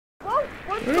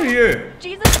Who are you?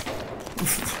 Jesus.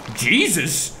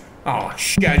 Jesus? Oh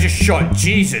shit, I just shot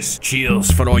Jesus.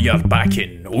 Cheers for all your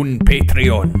backing on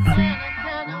Patreon.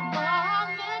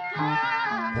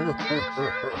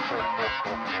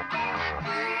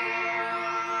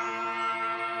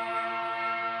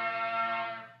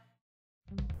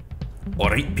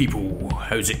 Alright people,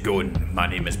 how's it going? My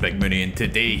name is Big Mooney and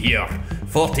today here,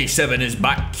 47 is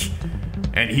back.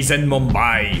 And he's in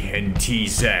Mumbai and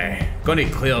he's gonna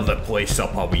clear the place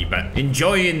up a wee bit.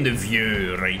 Enjoying the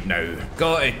view right now.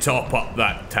 Gotta top up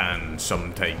that tan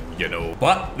sometime, you know.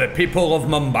 But the people of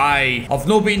Mumbai have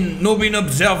no been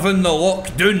observing the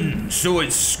lockdown, so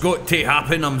it's got to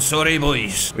happen. I'm sorry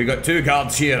boys. We got two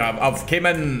guards here. I've came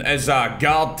in as a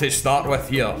guard to start with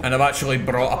here, and I've actually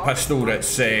brought a pistol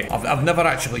that's I've never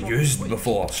actually used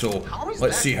before, so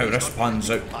let's see how this pans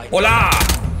out. Hola!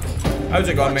 How's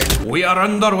it going, mate? We are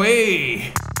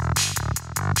underway!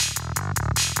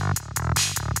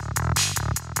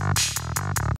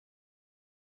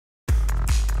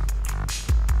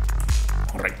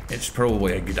 Alright, it's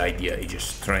probably a good idea to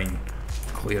just try and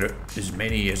clear out as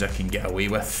many as I can get away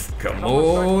with. Come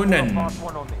on in.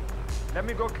 Let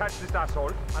me go catch this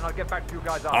asshole, and I'll get back to you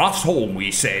guys after. Asshole,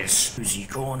 he says. Who's he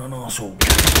calling an asshole?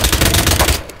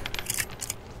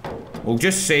 We'll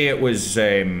just say it was,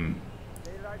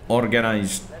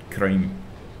 organised crime.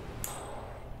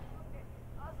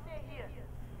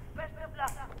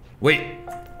 Wait,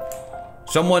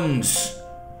 someone's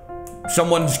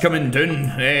coming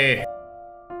down.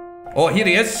 Oh, here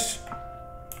he is.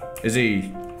 Is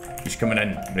he? He's coming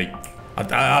in, right? I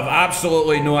have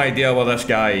absolutely no idea where this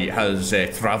guy has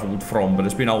travelled from, but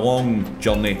it's been a long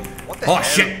journey. What the hell?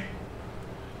 Shit!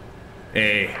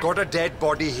 Got a dead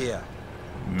body here.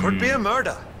 Could be a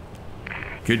murder.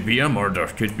 Could be a murder,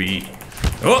 could be.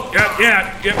 Oh,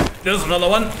 yeah, there's another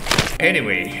one.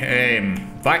 Anyway,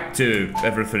 back to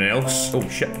everything else. Oh,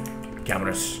 shit.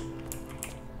 Cameras.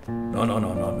 No.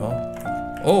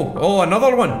 Oh,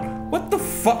 another one. What the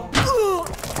fuck?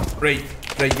 Right,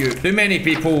 you. Too many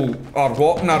people are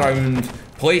walking around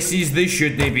places they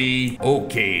shouldn't be.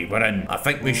 Okay, we're in. I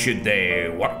think we should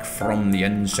work from the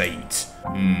inside.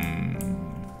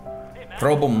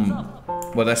 Problem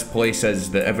with this place is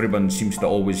that everyone seems to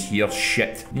always hear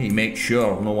shit. You need to make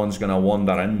sure no one's gonna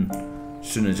wander in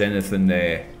as soon as anything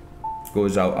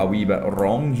goes a wee bit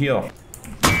wrong here.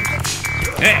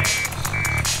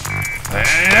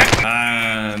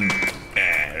 And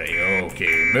right,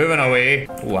 okay, moving away.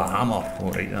 Oh, a hammer.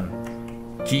 Alright then.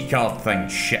 Keycard thing,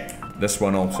 shit. This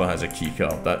one also has a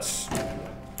keycard. That's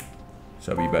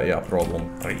a wee bit of a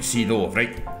problem. Right, see though,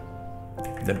 right?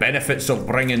 The benefits of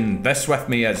bringing this with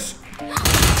me is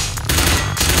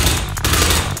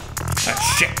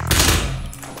shit.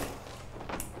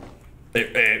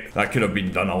 That could have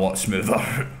been done a lot smoother.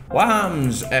 What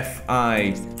happens if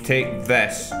I take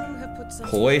this,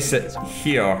 place it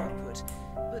here?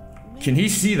 Can he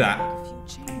see that?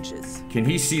 Can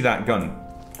he see that gun?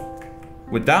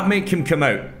 Would that make him come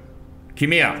out?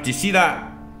 Come here, do you see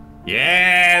that?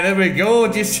 Yeah, there we go,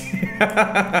 do you see?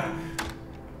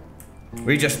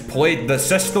 We just played the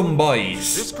system,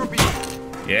 boys. This could be.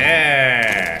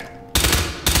 Yeah.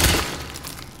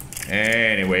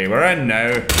 Anyway, we're in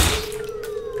now.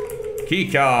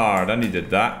 Keycard, I needed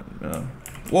that.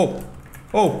 Whoa.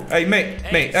 Oh, hey,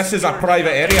 mate, this is a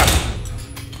private area.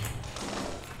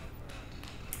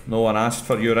 No one asked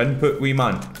for your input, wee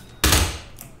man.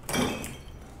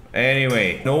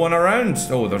 Anyway, no one around.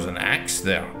 Oh, there's an axe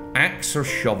there. Axe or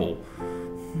shovel?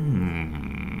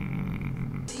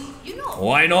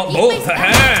 Why not both?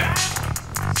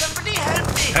 Somebody help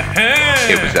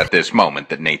me! It was at this moment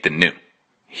that Nathan knew.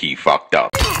 He fucked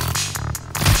up.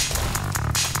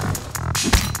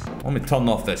 Let me turn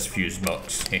off this fuse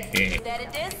box. There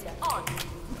it is, on.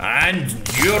 And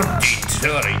you're dead.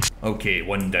 Alright. Okay,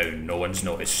 one down. No one's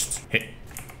noticed.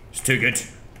 It's too good.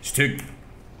 It's too...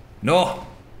 No.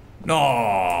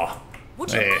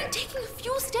 Would you mind taking a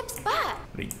few steps back?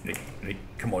 Right.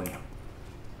 Come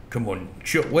on.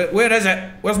 Sure. Where is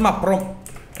it? Where's my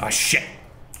prompt? Ah, shit.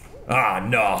 Ah,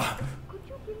 no.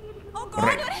 Oh god,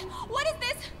 right. What is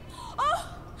this?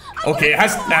 Oh. Okay, it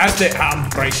has to happen.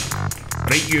 Right,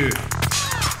 you.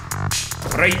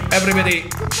 Right, everybody.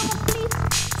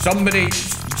 Somebody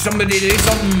do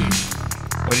something.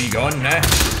 Where are you going,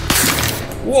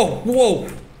 Whoa.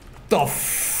 The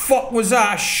fuck was that?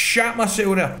 I shat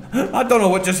myself there. I don't know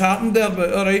what just happened there,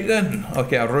 but alright then.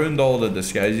 Okay, I ruined all the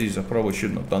disguises. I probably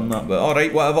shouldn't have done that, but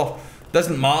alright, whatever.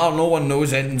 Doesn't matter, no one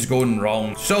knows anything's going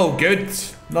wrong. So good.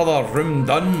 Another room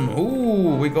done.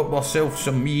 Ooh, we got ourselves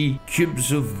some wee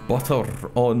cubes of butter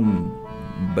on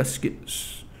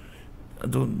biscuits. I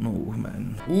don't know,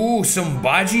 man. Ooh, some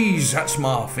badges. That's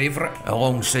my favourite.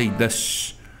 Alongside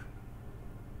this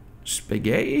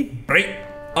spaghetti. Right,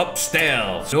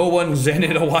 upstairs. No one's any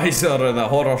the wiser in the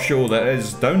horror show that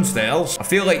is downstairs. I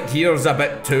feel like here's a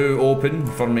bit too open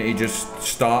for me to just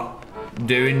start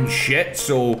doing shit,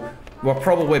 so we're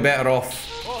probably better off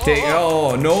take.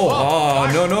 Oh no! Oh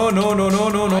no!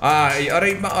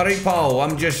 Alright, pal.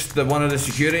 I'm just one of the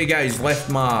security guys. Left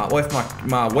my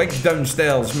wig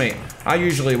downstairs, mate. I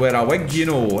usually wear a wig, you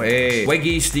know.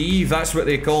 Wiggy Steve, that's what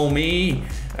they call me.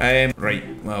 Right.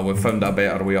 Well, we've found a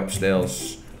better way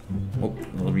upstairs. Oh,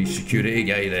 there'll be security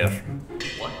guy there.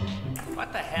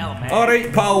 What the hell, man?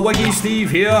 Alright, pal. Wiggy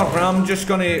Steve here. I'm just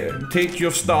gonna take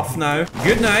your stuff now.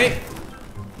 Good night.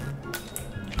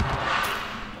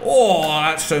 Oh,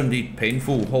 that sounded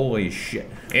painful. Holy shit.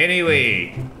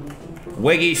 Anyway,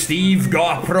 Wiggy Steve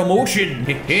got a promotion.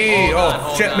 Hey,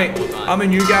 oh shit, mate. I'm a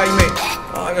new guy, mate.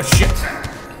 Oh, shit.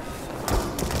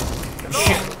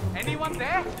 Shit. Anyone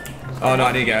there? Oh, no,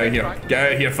 I need to get out of here. Get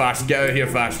out of here fast. Get out of here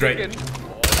fast. Right.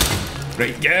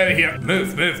 Right, get out of here.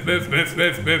 Move. I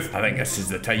think this is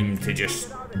the time to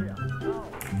just...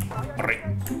 Alright.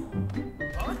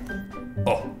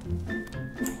 Oh.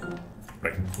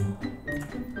 Right.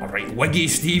 Alright, Wiggy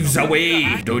Steve's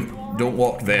away. Don't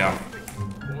walk there.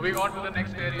 Moving on to the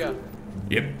next area.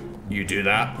 Yep, you do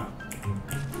that.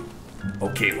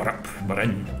 Okay, we're up. We're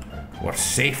in. We're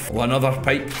safe. Oh, another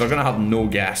pipe. They're gonna have no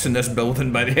gas in this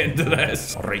building by the end of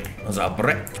this. Alright, there's a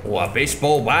brick. Oh, a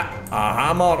baseball bat. A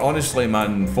hammer. Honestly,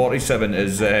 man, 47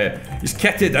 is, he's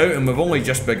kitted out and we've only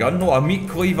just begun. Oh, a meat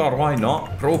cleaver. Why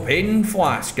not? Propane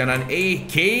flask and an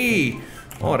AK.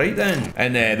 Alright then.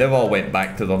 And they've all went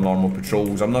back to their normal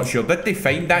patrols. I'm not sure. Did they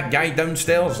find that guy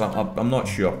downstairs? I'm not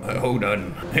sure. Hold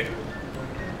on.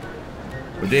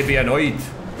 Would they be annoyed?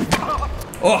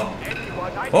 Oh!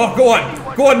 Oh, go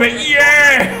on! Go on, mate!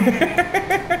 Yeah!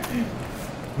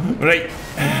 Right.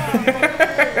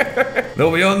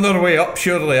 They'll be on their way up,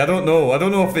 surely. I don't know. I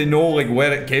don't know if they know, like,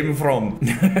 where it came from.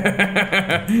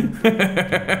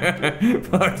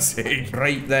 Fuck's sake.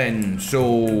 Right then, so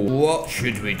what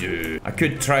should we do? I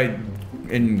could try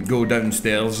and go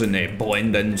downstairs and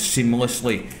blend in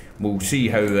seamlessly. We'll see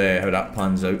how that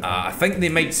plans out. I think they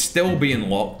might still be in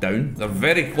lockdown. They're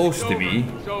very close to me.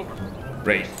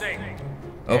 Right.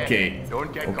 Okay.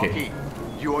 Don't get cocky.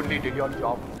 You only did your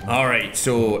job. Alright,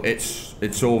 so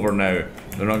it's over now.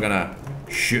 They're not gonna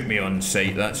shoot me on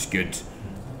sight. That's good.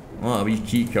 Well, a wee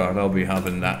key card. I'll be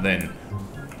having that then.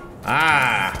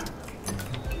 Ah!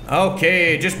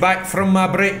 Okay, just back from my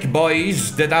break,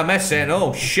 boys. Did I miss it?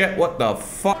 Oh shit, what the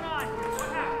fuck?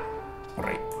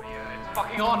 Alright. It's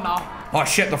fucking on now. Oh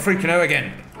shit, they're freaking out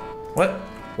again. What?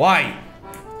 Why?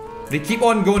 They keep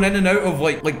on going in and out of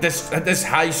like this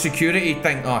high security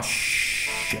thing. Oh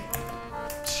shit.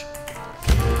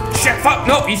 Shit, fuck,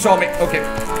 no, he saw me. Okay.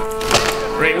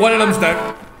 Right, one of them's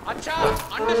down.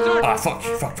 Understood. Ah,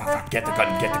 fuck. Get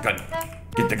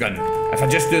the gun. If I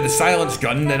just do the silence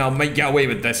gun, then I might get away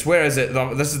with this. Where is it?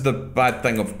 This is the bad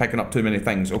thing of picking up too many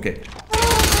things. Okay.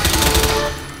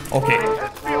 Okay.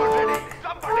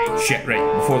 Shit,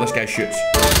 right, before this guy shoots.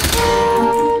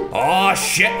 Oh,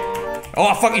 shit.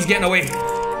 Oh, fuck, he's getting away.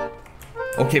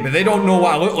 Okay, but they don't know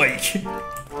what I look like.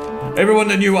 Everyone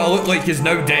that knew what I look like is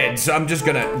now dead, so I'm just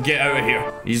gonna get out of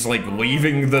here. He's like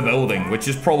leaving the building, which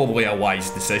is probably a wise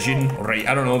decision. Right,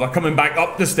 I don't know, they're coming back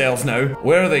up the stairs now.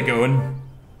 Where are they going?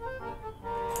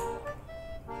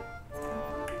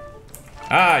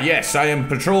 Ah, yes, I am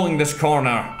patrolling this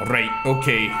corner. Right,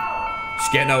 okay. It's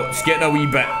getting a wee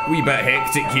bit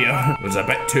hectic here. There's a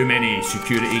bit too many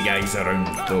security guys around,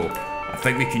 though. I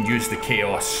think we can use the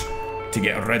chaos to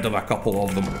get rid of a couple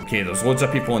of them. Okay, there's loads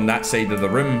of people on that side of the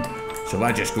room. So if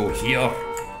I just go here,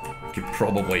 I could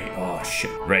probably... Oh,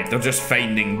 shit. Right, they're just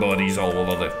finding bodies all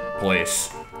over the place.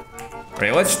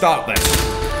 Right, let's start this.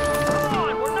 Come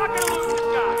on, we're not gonna lose this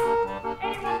guy.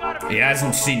 Anyone gotta be... He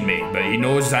hasn't seen me, but he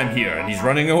knows I'm here, and he's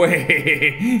running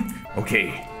away.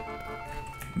 Okay.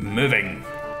 Moving.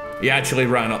 He actually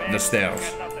ran up the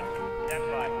stairs.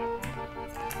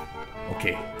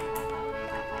 Okay.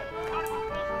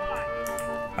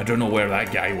 I don't know where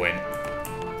that guy went.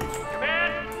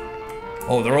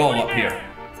 Oh, they're all up here.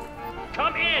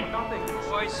 Come in! Nothing,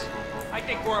 boys. I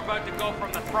think we're about to go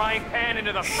from the frying pan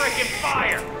into the frickin'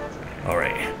 fire!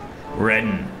 Alright. We're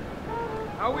in.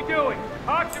 How we doing?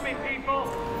 Talk to me, people!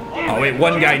 Oh wait,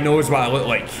 one guy knows what I look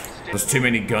like. There's too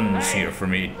many guns here for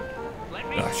me.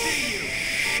 Oh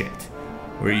shit.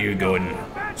 Where are you going?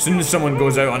 As soon as someone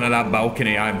goes out onto that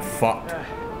balcony, I'm fucked.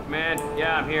 Man,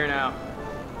 yeah, I'm here now.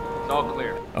 It's all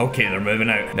clear. Okay, they're moving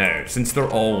out. Now, since they're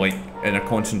all like in a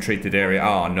concentrated area.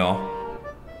 Oh no.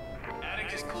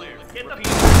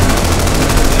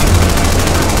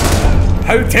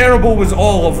 How terrible was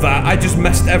all of that? I just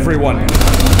missed everyone.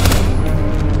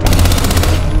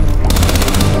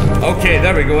 Okay,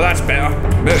 there we go. That's better.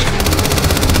 Move.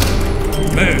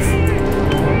 Move.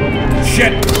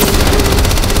 Shit.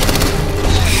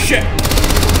 Shit.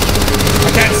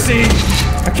 I can't see.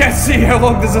 I can't see. How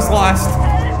long does this last?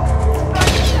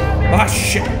 Ah,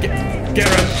 shit. Get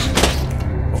around.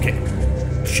 Okay.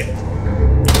 Shit.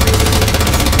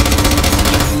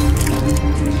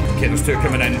 Okay, there's two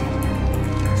coming in.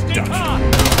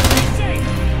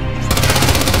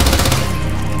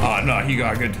 Oh no, he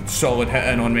got a good solid hit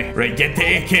in on me. Right, get the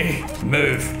AK.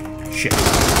 Move. Shit.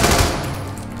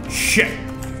 Shit.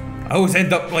 I always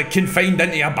end up like confined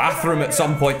into a bathroom at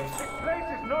some point.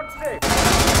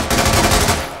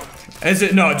 Is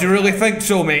it not? Do you really think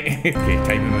so, mate? Okay, time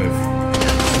to move.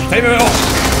 Time to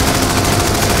move.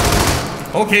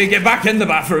 Okay, get back in the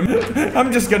bathroom.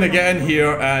 I'm just gonna get in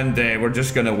here and we're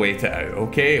just gonna wait it out,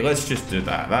 okay? Let's just do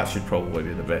that. That should probably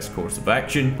be the best course of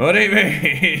action. Alright,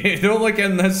 mate. Don't look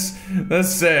in this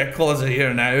closet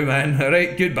here now, man.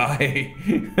 Alright, goodbye.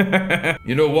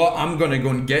 You know what? I'm gonna go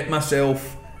and get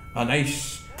myself a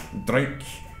nice drink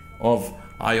of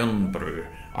iron brew.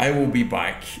 I will be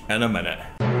back in a minute.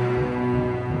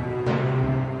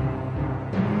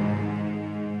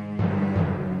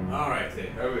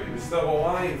 Still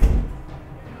alive.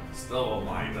 Still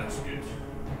alive, that's good.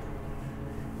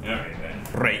 Alright then.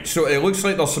 Right, so it looks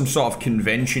like there's some sort of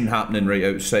convention happening right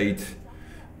outside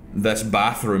this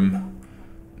bathroom.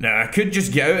 Now, I could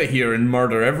just get out of here and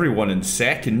murder everyone in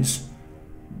seconds.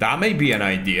 That may be an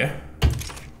idea.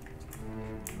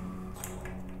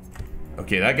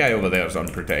 Okay, that guy over there is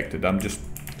unprotected. I'm just...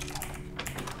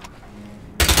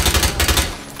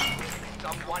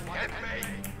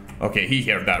 Okay, he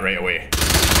heard that right away.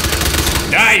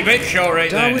 Die, bitch!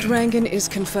 Alright then. Dawood Rangan is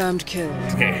confirmed killed.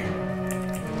 Okay.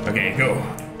 Okay, go.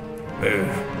 Move.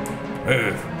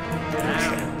 Move.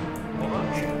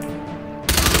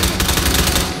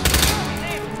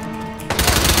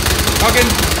 Fucking.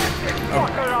 Oh.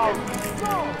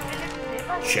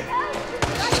 Shit.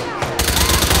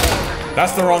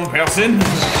 That's the wrong person.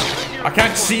 I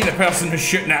can't see the person who's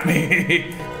shooting at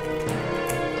me.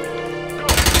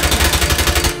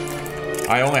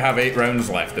 I only have 8 rounds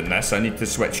left in this. I need to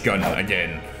switch gun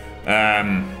again.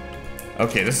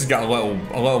 Okay, this has got a little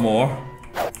more.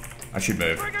 I should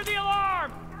move.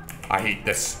 I hate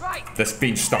this. This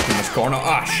being stuck in this corner.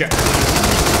 Ah, shit.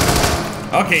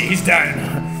 Okay, he's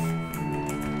down.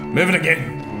 Moving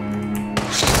again.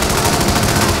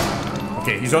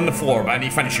 Okay, he's on the floor, but I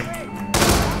need to finish him.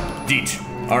 Deed.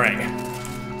 Alright.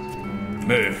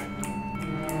 Move.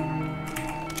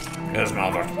 There's my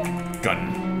other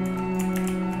gun.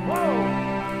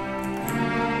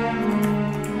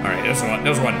 Alright, there's one.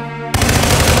 There's one.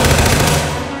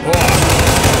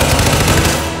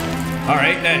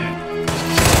 Alright then.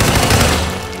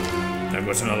 There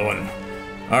goes another one.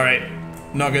 Alright.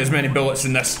 Not got as many bullets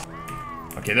in this.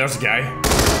 Okay, there's a guy.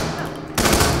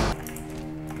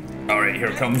 Alright,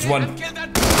 here comes one.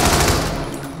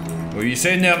 What are you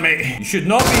saying there, mate? You should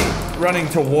not be running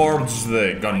towards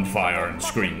the gunfire and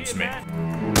screens, mate.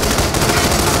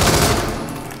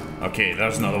 Okay,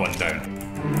 there's another one down.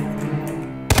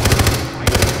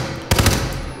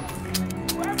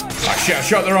 Ah, shit, I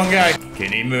shot the wrong guy.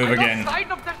 Can he move again?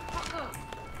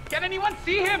 Can anyone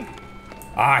see him?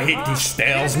 Ah, I hate these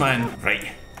stairs, man.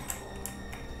 Right.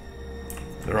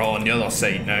 They're all on the other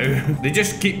side now. They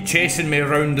just keep chasing me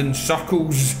around in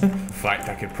circles. In fact,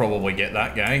 I could probably get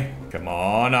that guy. Come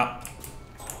on up.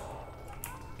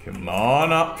 Come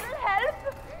on up.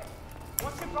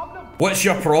 What's your problem? What's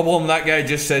your problem? That guy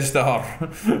just says to her.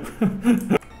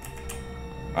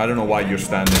 I don't know why you're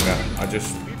standing there. I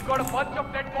just... We've got a bunch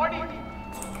of dead bodies.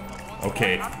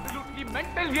 Okay. Absolutely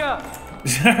mental here.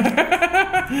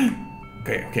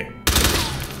 Okay, okay.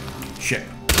 Shit.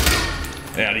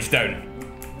 Yeah, he's down.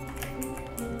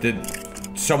 Did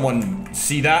someone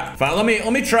see that? In fact, let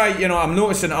me try, you know, I'm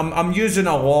noticing I'm using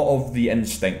a lot of the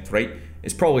instinct, right?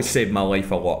 It's probably saved my life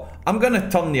a lot. I'm gonna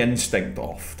turn the instinct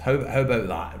off. How about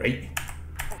that, right?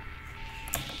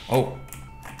 Oh,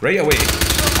 right away,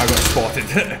 I got spotted.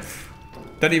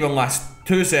 Didn't even last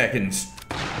 2 seconds.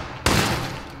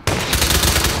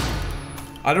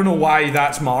 I don't know why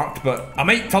that's marked, but I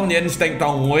might turn the instinct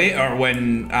on later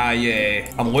when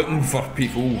I'm looking for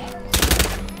people.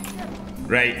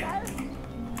 Right.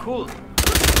 Cool.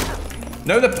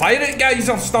 Now the pirate guys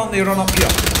are starting to run up here.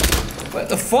 What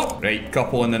the fuck? Right,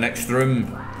 couple in the next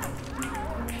room.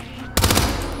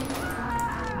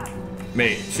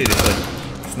 Mate, seriously.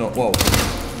 It's not, whoa.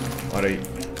 Alright.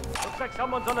 Looks like like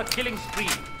someone's on a killing spree.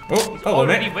 Oh, He's hello,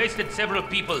 already mate. wasted several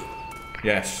people.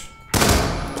 Yes.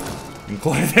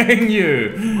 Including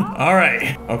you.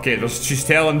 Alright. Okay, she's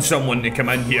telling someone to come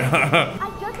in here.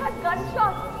 I just had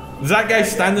gunshots. Is that guy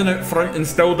standing out front and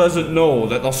still doesn't know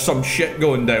that there's some shit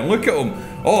going down? Look at him.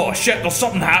 Oh shit, there's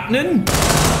something happening.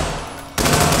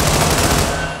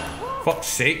 Fuck's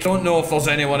sake. Don't know if there's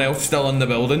anyone else still in the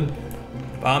building.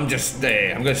 I'm just,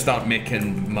 I'm gonna start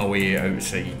making my way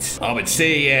outside. I would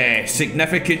say,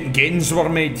 significant gains were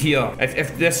made here.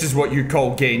 If this is what you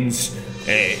call gains,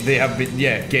 they have been,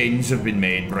 yeah, gains have been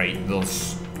made. Right,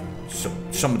 there's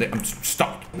somebody, I'm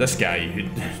stuck. This guy who,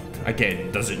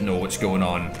 again, doesn't know what's going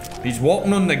on. He's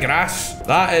walking on the grass.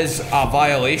 That is a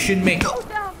violation, mate.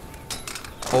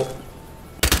 Oh.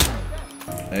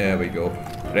 There we go.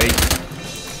 Right.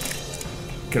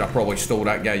 Could have probably stole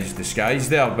that guy's disguise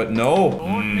there, but no.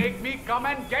 Don't make me come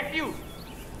and get you.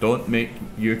 Don't make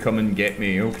you come and get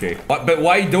me, okay. But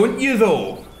why don't you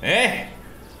though? Eh?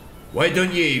 Why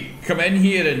don't you come in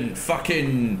here and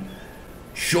fucking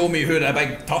show me who the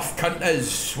big tough cunt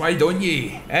is? Why don't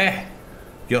you? Eh?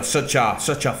 You're such a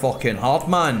fucking hard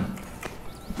man.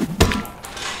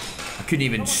 I couldn't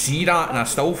even see that and I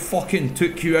still fucking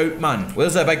took you out, man.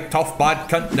 Where's the big tough bad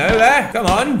cunt now, eh? Come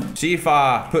on. See if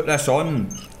I put this on.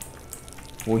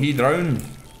 Will he drown?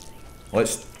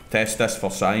 Let's test this for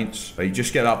science. Right,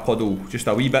 just get that puddle. Just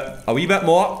a wee bit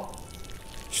more.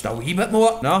 Just a wee bit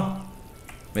more. No?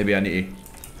 Maybe I need to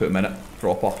put him in it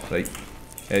proper. Right.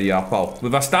 There you are, pal.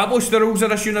 We've established the rules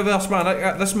of this universe,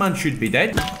 man. This man should be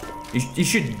dead. He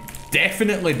should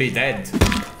definitely be dead.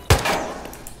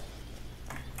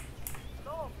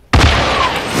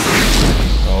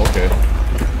 Oh, okay.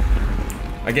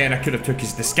 Again, I could have took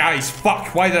his disguise.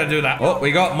 Fuck, why did I do that? Oh,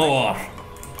 we got more.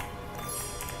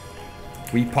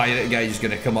 Wee pirate guy is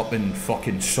gonna come up and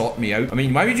fucking sort me out. I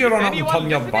mean, why would you run up and turn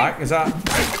your back? Is that...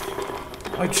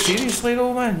 Like, seriously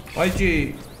though, man? Why'd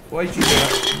you do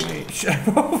that? Mate,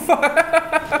 oh, fuck.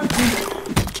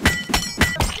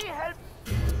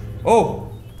 Oh!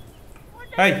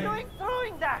 Hey! Doing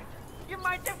throwing that? You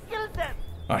might have killed them.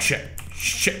 Oh, shit.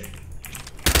 Shit.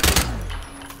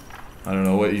 I don't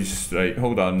know what he's... Right,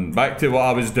 hold on. Back to what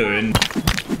I was doing.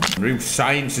 Real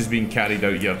science is being carried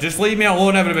out here. Just leave me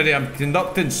alone, everybody. I'm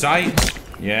conducting science.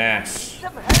 Yes.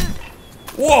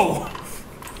 Whoa!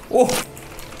 Oh!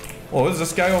 Oh, where's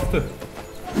this guy off to?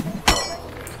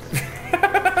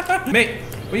 Mate,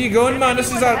 where you going, man?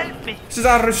 This is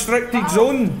our restricted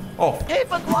zone. Oh.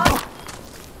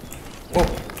 Oh.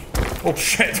 Oh,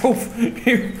 shit. Oh,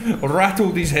 he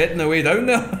rattled his head on the way down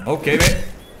there. Okay, mate.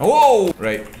 Whoa!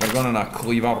 Right, we're going on a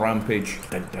cleaver rampage.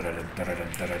 Put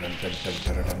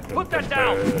that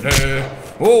down!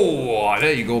 Oh,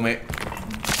 there you go, mate.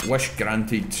 Wish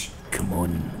granted. Come on,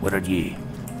 where are you?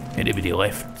 Anybody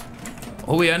left?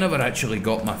 Oh wait, I never actually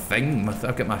got my thing.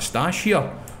 I've got my stash here.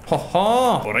 Ha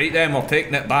ha! Alright then, we're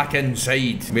taking it back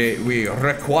inside. We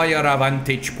require a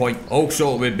vantage point.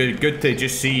 Also, it would be good to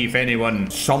just see if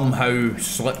anyone somehow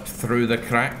slipped through the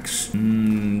cracks.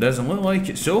 Doesn't look like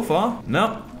it so far.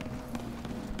 Nope.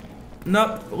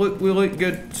 Nope, we look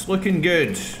good. It's looking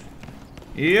good.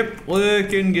 Yep,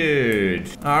 looking good.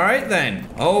 Alright then.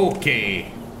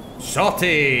 Okay.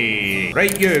 Sorty.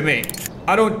 Right you, mate.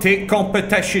 I don't take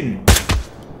competition.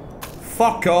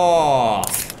 Fuck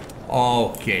off.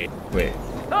 Okay. Wait.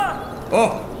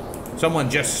 Oh! Someone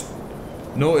just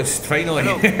noticed finally.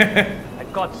 I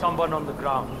got someone on the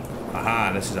ground.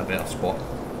 Aha, this is a better spot.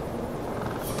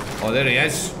 Oh, there he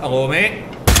is. Hello, mate.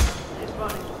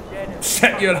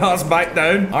 Sit your ass back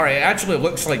down. Alright, it actually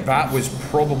looks like that was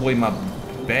probably my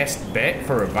best bet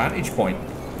for a vantage point.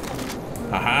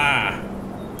 Aha!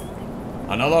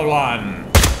 Another one.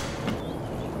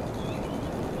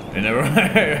 And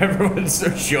everyone's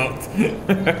so shocked.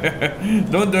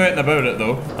 Don't do anything about it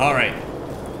though. Alright.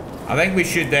 I think we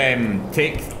should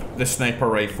take the sniper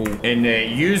rifle and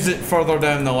use it further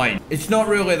down the line. It's not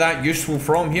really that useful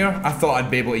from here. I thought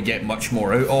I'd be able to get much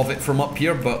more out of it from up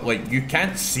here, but like you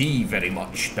can't see very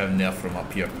much down there from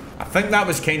up here. I think that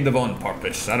was kind of on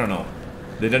purpose. I don't know.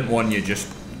 They didn't want you just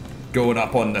going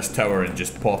up on this tower and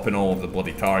just popping all of the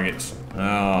bloody targets.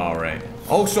 Alright.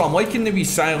 Also, I'm liking the wee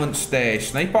silenced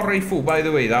sniper rifle, by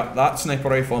the way. That sniper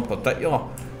rifle in particular.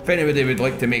 If anybody would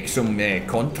like to make some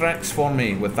contracts for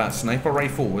me with that sniper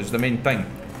rifle was the main thing.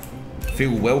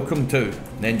 Feel welcome to.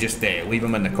 And then just leave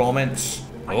them in the comments.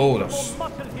 Oh, there's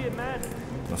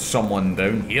someone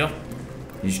down here.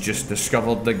 He's just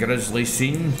discovered the grisly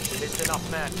scene. Listen up,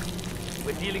 man.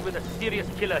 We're dealing with a serious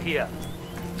killer here.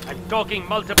 I'm talking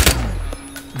multiple...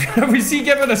 Was he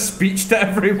giving a speech to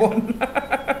everyone?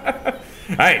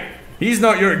 Hey, he's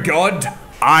not your god.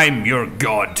 I'm your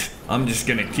god. I'm just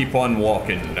gonna keep on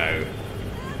walking now.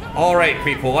 Alright,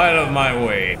 people, out of my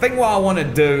way. I think what I want to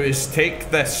do is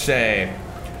take this,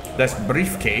 this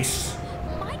briefcase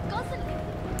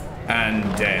and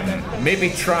maybe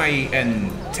try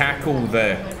and tackle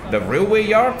the railway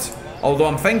yard. Although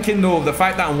I'm thinking though, the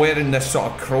fact that I'm wearing this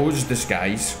sort of crow's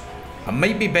disguise, I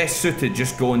might be best suited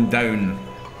just going down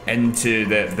into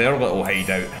their little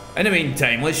hideout. In the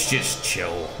meantime, let's just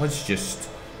chill. Let's just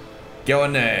get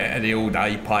on the old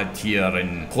iPad here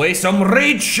and play some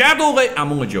Raid Shadow Legends.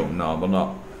 I'm only joking. No, we're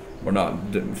not. We're not.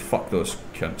 Fuck those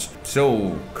cunts.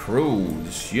 So,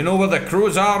 crows. You know where the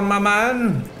crows are, my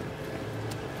man?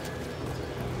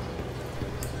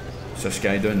 What's this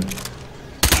guy doing?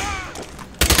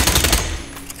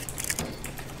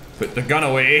 Put the gun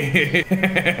away.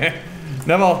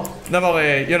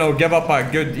 never, you know, give up a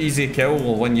good, easy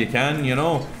kill when you can, you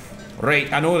know.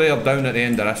 Right, I know they're down at the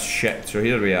end of this shit, so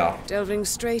here we are. Delving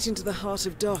straight into the heart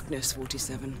of darkness,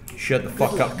 47. Shut the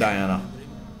fuck up, Diana.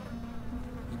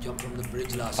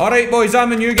 Alright, boys,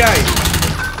 I'm a new guy.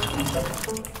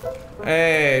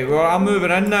 Hey, well, I'm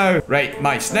moving in now. Right,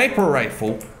 my sniper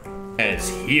rifle is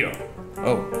here.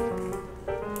 Oh.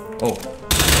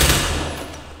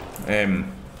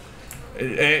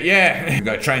 Yeah. I'm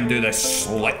gonna try and do this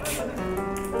slick.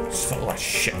 Slick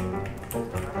shit.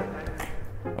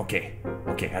 Okay,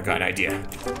 I got an idea.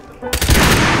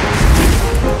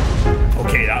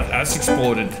 Okay, that's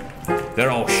exploded. They're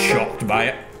all shocked by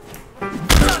it.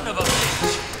 Son of a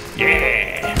bitch!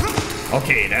 Yeah!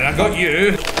 Okay, then I got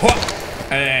you.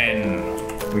 And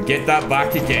then we get that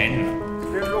back again.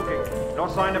 Still looking. No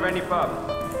sign of any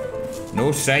perp.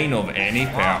 No sign of any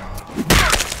perp.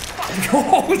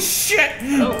 Oh shit!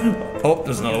 Oh,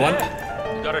 there's another one.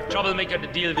 You got a troublemaker to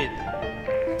deal with.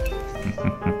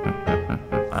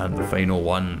 And the final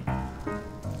one.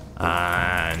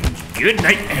 And good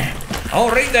night.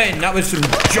 Alright then, that was some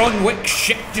John Wick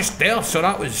shit just there, so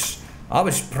that was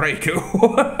pretty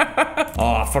cool.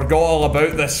 Oh, I forgot all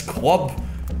about this club.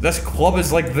 This club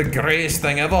is like the greatest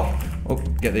thing ever. Oh,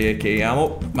 get the AK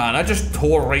ammo. Man, I just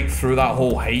tore right through that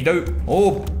whole hideout.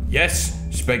 Oh, yes,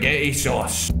 spaghetti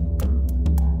sauce.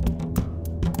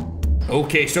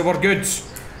 Okay, so we're good.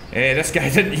 This guy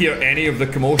didn't hear any of the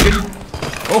commotion.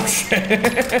 Oh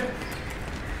shit!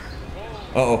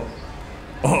 Uh-oh.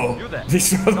 Uh-oh. They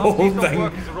saw the whole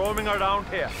thing. Roaming around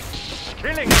here.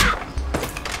 Killing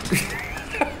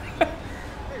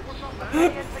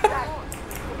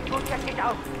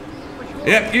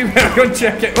Yep, you better go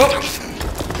check it. Oh!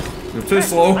 You're too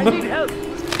slow.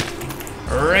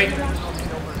 Right.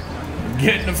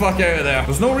 Get the fuck out of there.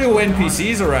 There's no real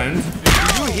NPCs around.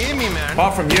 Did you hear me, man?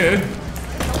 Apart from you.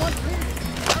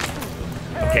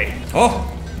 Okay. Oh!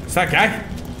 It's that guy.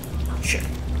 Shit.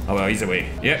 Oh well, he's away.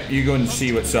 Yep, you go and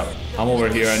see what's up. I'm over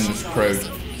here in this crowd.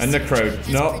 In the crowd.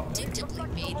 No.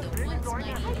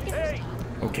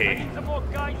 Okay.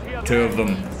 Two of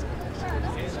them.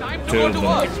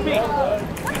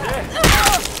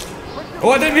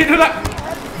 Oh, I didn't mean to do that!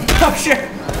 Oh shit!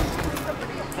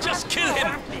 Just kill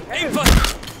him! Aim for...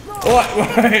 What?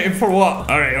 Aim for what?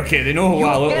 Alright, okay, they know what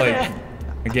I look like.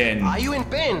 Again. Are you in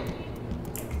pain?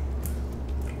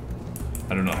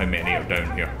 I don't know how many are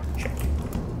down here. Shit.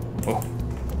 Oh.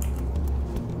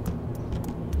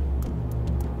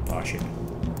 Oh shit.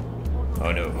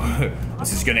 Oh no.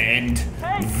 This is gonna end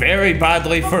very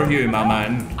badly for you, my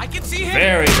man. I can see him!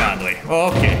 Very badly.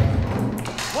 Okay.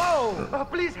 Whoa!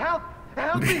 Please help!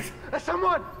 Help me!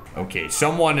 Someone! Okay,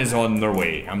 someone is on their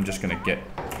way. I'm just gonna get...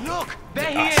 Look! There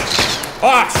he is!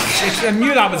 Ah, shit! I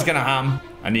knew that was gonna happen.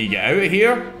 I need to get out of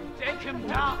here. Take him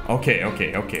down. Okay.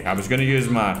 I was gonna use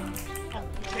my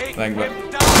thing, but...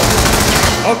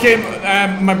 Okay,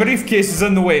 my briefcase is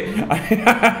in the way.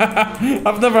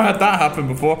 I've never had that happen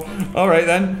before. Alright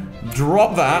then.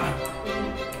 Drop that.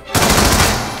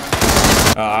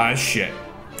 Ah, shit.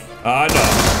 Ah,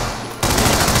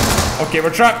 no. Okay,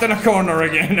 we're trapped in a corner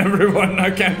again, everyone.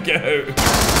 I can't get out.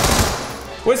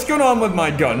 What's going on with my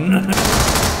gun?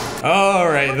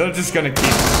 Alright, they're just gonna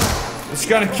keep... It's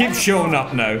gonna keep showing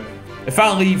up now. If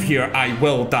I leave here, I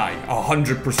will die.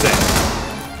 100%.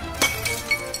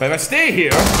 But if I stay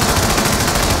here,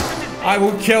 I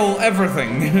will kill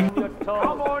everything.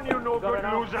 Come on, you no good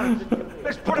loser.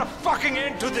 Let's put a fucking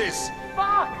end to this.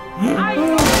 Fuck!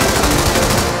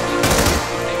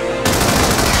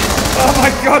 Oh my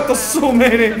god, there's so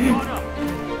many!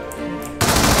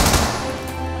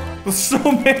 There's so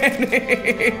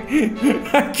many!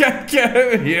 I can't get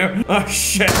out of here! Oh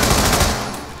shit!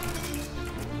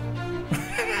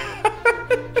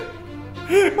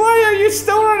 Why are you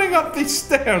still running up these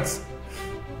stairs?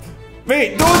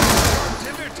 Wait, don't!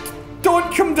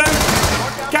 Don't come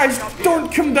down. Guys,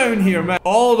 don't come down here, man.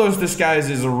 All those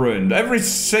disguises are ruined. Every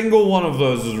single one of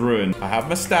those is ruined. I have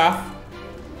my staff.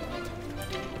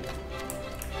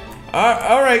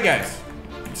 Alright, guys.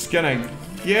 Just gonna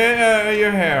get out of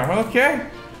your hair, okay?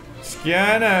 Just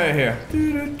get out of here.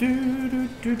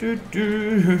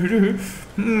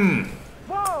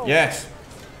 Yes.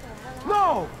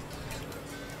 No!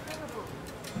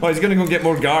 Oh, he's gonna go get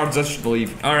more guards. I should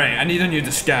leave. Alright, I need a new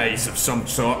disguise of some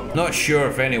sort. Not sure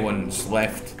if anyone's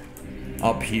left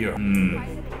up here.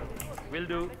 Will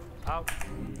do. Out.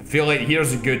 I feel like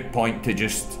here's a good point to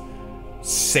just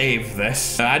save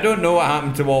this. I don't know what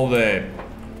happened to all the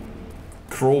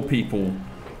crow people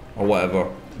or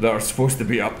whatever that are supposed to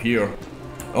be up here.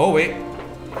 Oh, wait.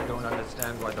 I don't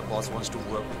understand why the boss wants to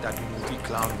work with that movie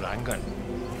clown Rangan.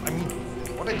 I mean,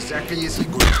 what exactly is he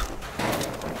good at?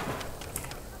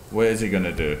 What is he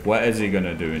gonna do? What is he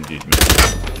gonna do indeed, man?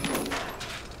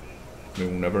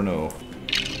 We'll never know.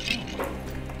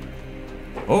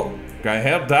 Oh, I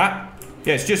heard that.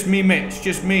 Yeah, it's just me, mate. It's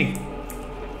just me.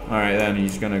 Alright then,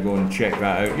 he's gonna go and check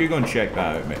that out. You go and check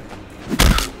that out, mate.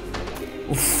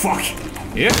 Oh, fuck.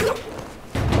 Yeah.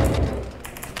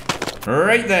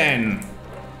 Right then.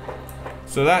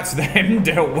 So that's them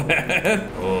dealt with.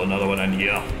 Oh, another one in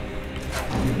here.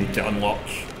 Need to unlock.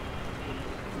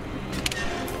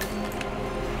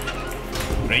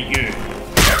 Right, you.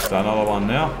 Is that another one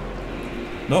there?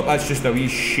 Nope, that's just a wee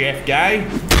chef guy.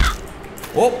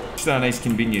 Oh, just a nice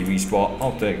convenient wee spot.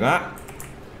 I'll take that.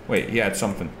 Wait, he had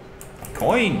something. A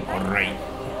coin. Alright.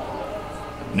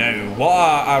 Now, what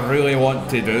I really want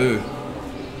to do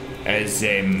is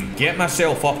get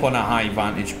myself up on a high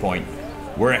vantage point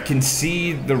where I can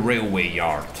see the railway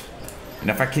yard. And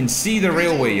if I can see the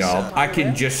railway yard, I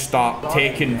can just start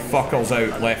taking fuckers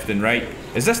out left and right.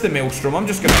 Is this the maelstrom? I'm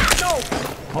just gonna...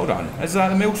 Hold on. Is that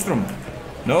the maelstrom?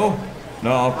 No?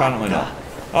 No, apparently not.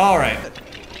 Alright.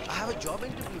 I have a job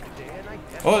interview today and I...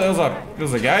 Oh,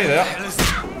 there's a guy there.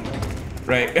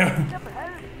 Right.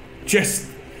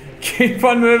 Just keep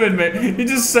on moving, mate. You're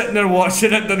just sitting there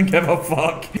watching it, doesn't give a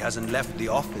fuck. He hasn't left the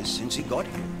office since he got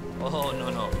here. Oh,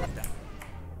 no.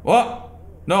 What?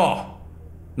 No.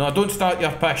 No, don't start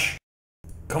your pish.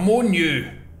 Come on,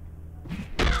 you.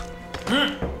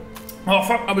 Oh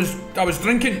fuck, I was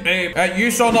drinking.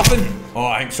 You saw nothing? Oh,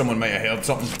 I think someone might have heard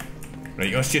something.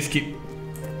 Right, let's just keep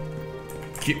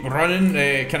running.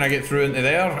 Can I get through into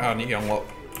there? I need to unlock.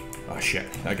 Oh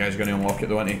shit, that guy's gonna unlock it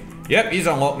though, isn't he? Yep, he's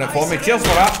unlocking it for me. Cheers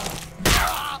for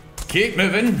that. Keep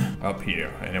moving. Up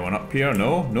here. Anyone up here?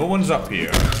 No, no one's up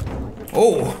here.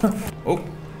 Oh, oh,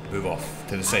 move off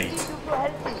to the side.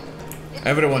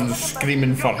 Everyone's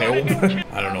screaming for help.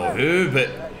 I don't know who, but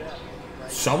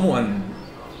someone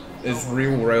is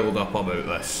real riled up about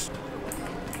this.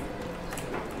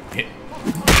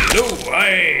 Hello,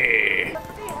 hey!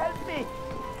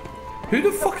 Who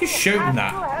the fuck is shouting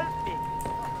that?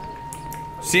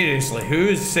 Seriously, who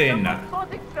is saying that?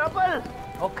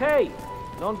 Okay,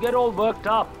 don't get all worked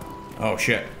up. Oh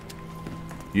shit.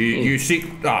 You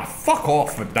see... Ah, fuck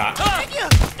off with that.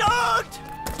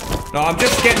 No, I'm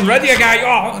just getting rid of you, guy.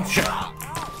 Oh, shit.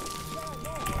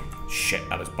 Shit,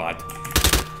 that was bad.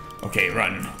 Okay,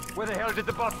 run. Where the hell did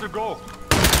the buster go?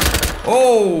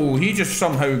 Oh, he just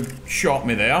somehow shot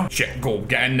me there. Shit, go,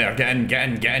 get in there, get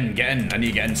in. I need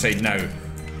to get inside now.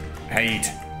 Hide.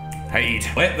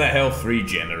 Let the health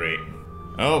regenerate.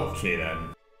 Okay then.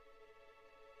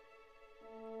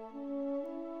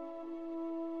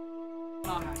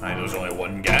 Aye, there's only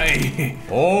one guy.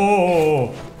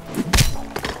 Oh!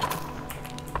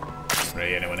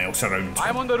 Right, anyone else around?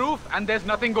 I'm on the roof and there's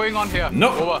nothing going on here.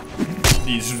 No. Over.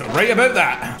 He's right about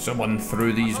that. Someone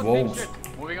through these walls.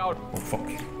 Moving out. Oh, fuck.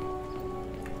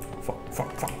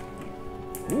 Fuck.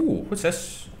 Ooh, what's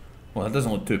this? Well, that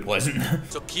doesn't look too pleasant.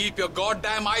 So keep your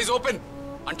goddamn eyes open.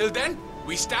 Until then,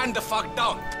 we stand the fuck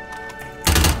down.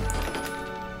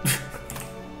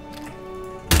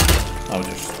 I'll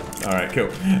just... Alright, cool.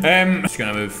 Just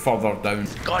gonna move further down.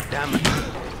 God damn it.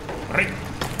 Right.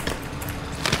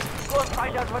 Go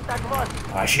find out what that was.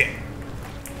 Ah, shit.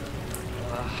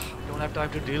 Don't have time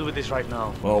to deal with this right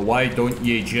now. Well, why don't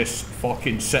you just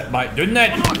fucking sit back down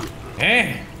then?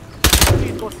 Eh?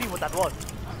 Please go see what that was.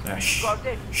 Ah,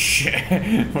 shit.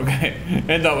 Okay.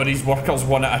 End up with these workers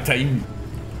one at a time.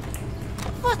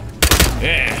 What?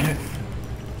 Yeah.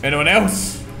 Anyone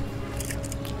else?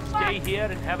 Stay here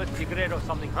and have a cigarette or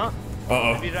something, huh?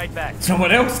 Uh-oh. I'll be right back.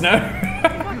 Someone else now?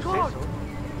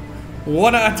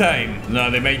 One at a time. No,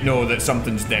 they might know that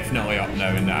something's definitely up now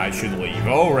and that I should leave.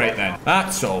 Alright then.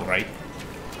 That's alright.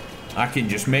 I can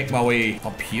just make my way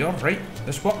up here, right?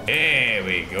 This way. There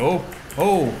we go.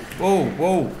 Oh,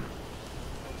 whoa.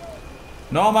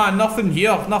 No, man, nothing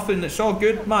here. Nothing. It's all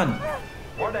good, man.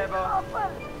 Whatever.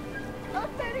 Not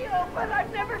very open.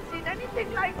 I've never seen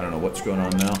anything like I don't know what's going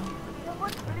on now.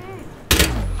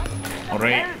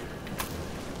 Alright.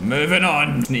 Moving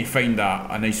on. Need to find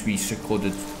a nice wee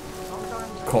secluded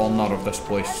corner of this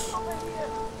place.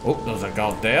 Oh, there's a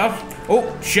guard there.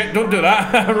 Oh, shit, don't do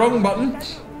that. Wrong button.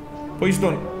 Please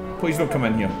don't come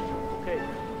in here.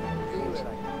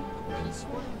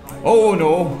 Oh,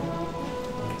 no.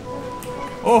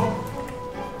 Oh.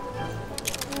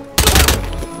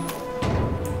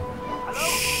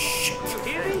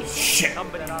 Shit.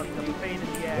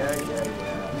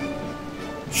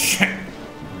 Shit.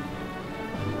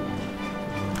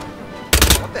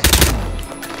 What the hell?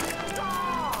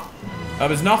 That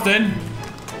was nothing.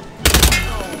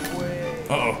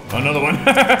 Uh-oh, another one.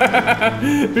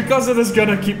 Because of this gun,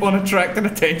 I keep on attracting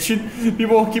attention.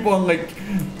 People keep on, like,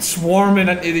 swarming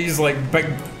into these, like, big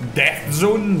death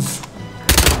zones.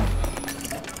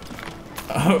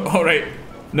 Alright.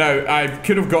 Now, I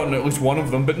could have gotten at least one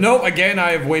of them, but no, again,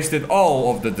 I have wasted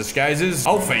all of the disguises.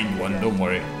 I'll find one, don't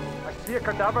worry. I see a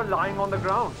cadaver lying on the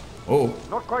ground. Oh.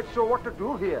 Not quite sure what to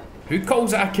do here. Who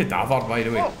calls it a cadaver, by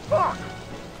the way? Oh, fuck!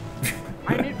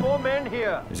 I need more men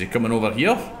here. Is he coming over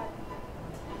here?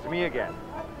 It's me again.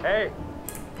 Hey.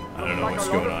 I don't know what's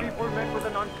going on. People met with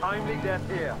an untimely death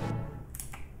here.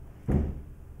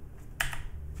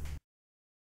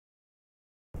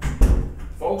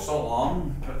 False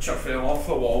alarm. Picture fell off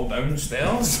the wall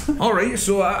downstairs. Alright,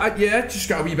 so yeah, just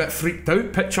got a wee bit freaked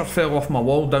out. Picture fell off my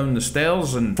wall down the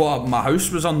stairs and thought my house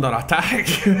was under attack.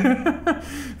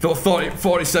 Thought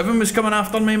 47 was coming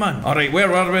after me, man. Alright, where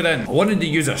were we then? I wanted to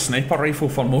use a sniper rifle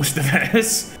for most of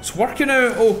this. It's working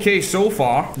out okay so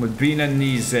far. We've been in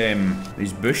these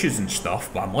bushes and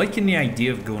stuff, but I'm liking the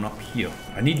idea of going up here.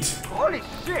 I need... Holy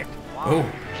shit! Oh.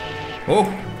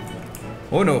 Oh.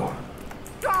 Oh no.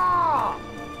 Ah!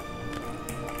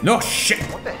 No shit!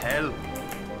 What the hell?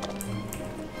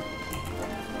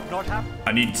 Not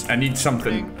happening. I need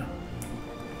something.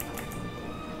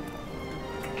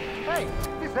 Hey,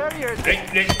 this area is...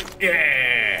 Hey,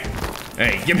 yeah!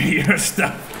 Hey, give me your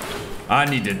stuff. I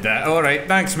needed that. Alright,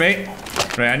 thanks, mate.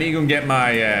 Right, I need to go and get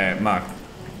my,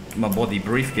 my bloody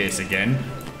briefcase again.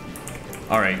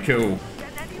 Alright, cool.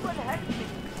 Can anyone help me?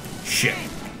 Shit.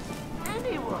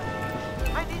 Anyone?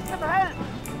 I need some help.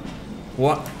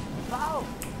 What? Wow.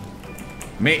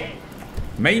 Mate,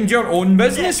 mind your own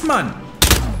business, man.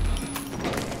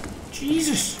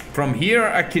 Jesus. From here,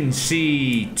 I can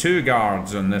see 2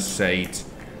 guards on this side.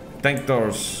 I think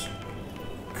there's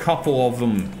a couple of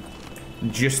them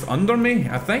just under me,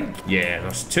 I think. Yeah,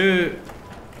 there's 2.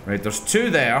 Right, there's 2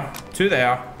 there, 2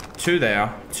 there, 2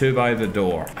 there, 2 by the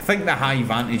door. I think the high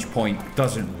vantage point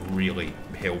doesn't really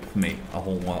help me a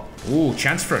whole lot. Ooh,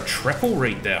 chance for a triple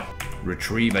right there.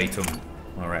 Retrieve item.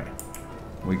 Alright.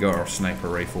 We got our sniper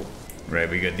rifle. Right,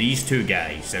 we got these 2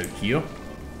 guys out here.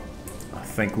 I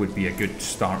think would be a good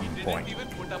starting point.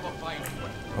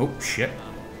 Oh, shit.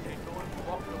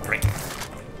 Right.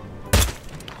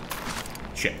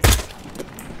 Shit.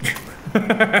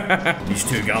 These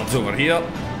 2 guards over here.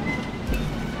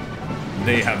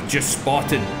 They have just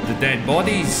spotted the dead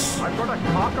bodies. I've got a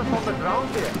carcass on the ground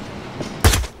here.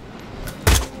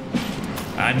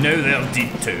 And now they're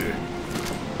dead too.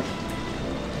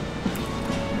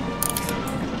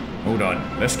 Hold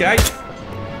on. This guy.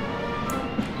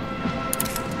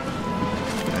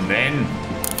 And then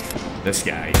this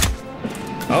guy.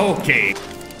 Okay.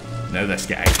 Now this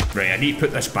guy. Right, I need to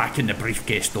put this back in the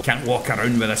briefcase though. Can't walk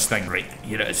around with this thing. Right,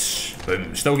 here it is.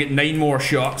 Boom. Still get 9 more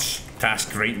shots.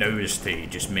 Task right now is to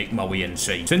just make my way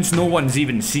inside. Since no one's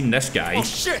even seen this guy. Oh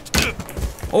shit!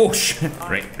 Oh shit.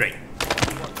 Right, right.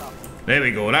 There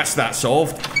we go. That's that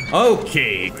solved.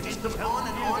 Okay.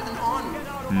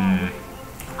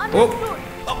 Oh.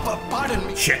 Pardon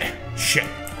me. Shit. Shit.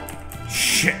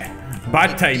 Shit.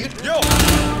 Bad time. Yo!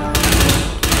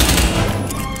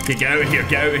 Okay, get out of here.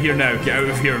 Get out of here now. Get out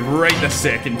of here right this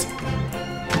second.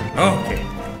 Okay.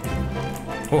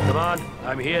 Oh. Come on,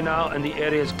 I'm here now and the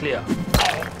area is clear.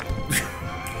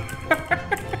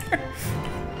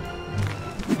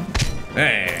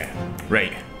 Hey.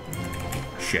 Right.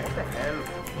 Shit.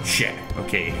 Shit.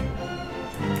 Okay.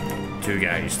 2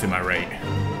 guys to my right.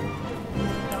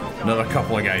 Another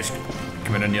couple of guys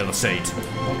coming on the other side.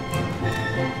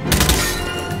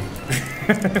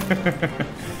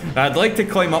 I'd like to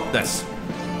climb up this,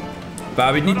 but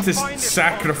I would need to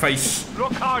sacrifice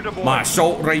my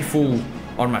assault rifle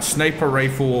or my sniper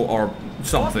rifle or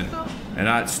something, and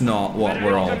that's not what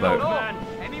we're all about.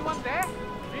 Anyone there?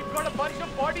 We've got a bunch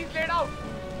of bodies laid out.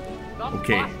 Some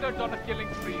Okay. bastards on a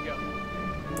killing spree here.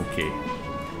 Okay.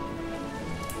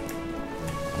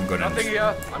 gonna... Nothing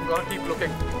here. I'm gonna keep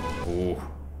looking. Oh.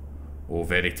 Oh,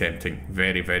 very tempting.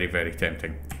 Very, very, very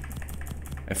tempting.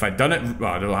 If I'd done it...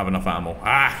 Well, I don't have enough ammo.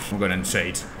 Ah! I'm going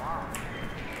inside.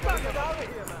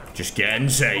 Just get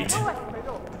inside.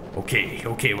 Okay,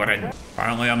 okay, we're in.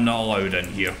 Apparently I'm not allowed in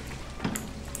here.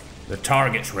 The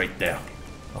target's right there.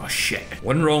 Oh, shit.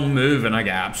 One wrong move and I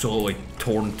get absolutely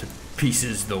torn to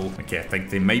pieces, though. Okay, I think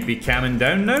they might be calming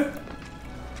down now.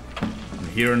 I'm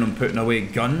hearing them putting away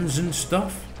guns and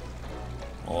stuff.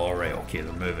 Alright, okay,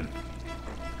 they're moving.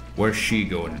 Where's she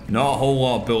going? Not a whole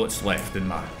lot of bullets left in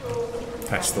my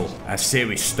pistol. I say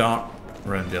we start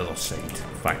around the other side.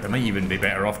 In fact, I might even be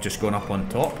better off just going up on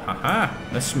top. Haha,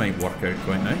 this might work out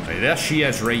quite nice. Right, there she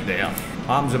is right there.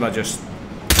 Happens if I just...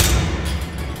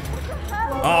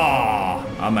 Ah,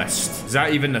 I missed. Is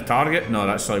that even the target? No,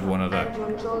 that's like one of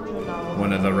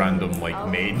the random like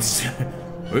maids.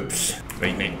 Oops.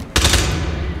 Right, mate.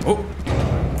 Oh.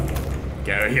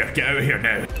 Get out of here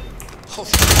now.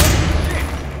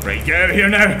 Right, get out of here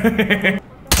now.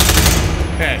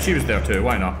 Yeah, she was there too,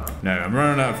 why not? Now, I'm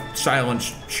running out of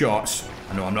silenced shots.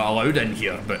 I know I'm not allowed in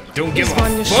here, but don't give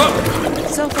a fuck.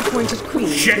 Self-appointed queen.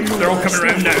 Shit, they're all coming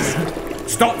around now.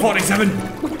 Stop, 47.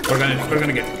 We're gonna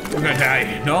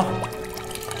die. No?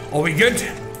 Are we good?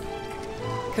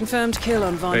 Confirmed kill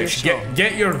on Vanya Shaw.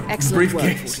 Get your Excellent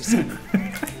briefcase. work,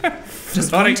 47.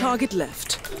 Just one target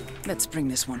left. Let's bring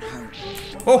this one home.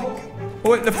 Oh,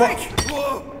 what the fuck?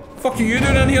 Fuck are you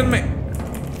doing in here, mate?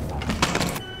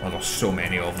 Oh, there's so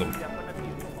many of them.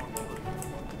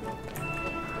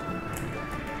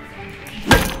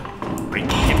 Right,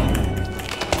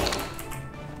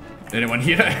 anyone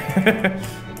hear it?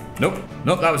 Nope.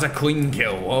 Nope, that was a clean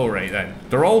kill. Alright then.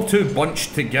 They're all too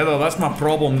bunched together. That's my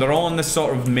problem. They're all in this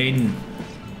sort of main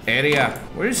area.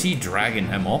 Where is he dragging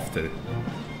him off to?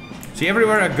 See,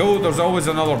 everywhere I go, there's always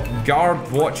another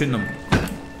guard watching them.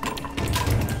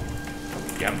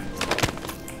 Get him.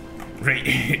 Right.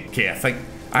 Okay, I think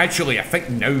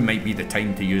now might be the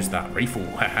time to use that rifle.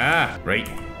 Haha. Right.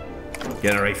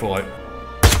 Get a rifle out.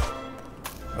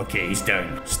 Okay, he's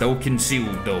down. Still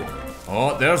concealed though.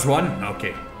 Oh, there's one.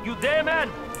 Okay. You there, man?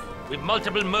 We've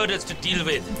multiple murders to deal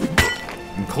with.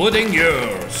 Including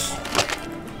yours.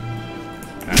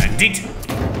 Indeed.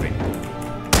 Right.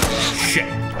 Shit.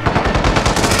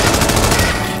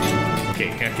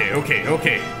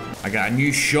 Okay. I got a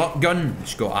new shotgun.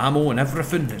 It's got ammo and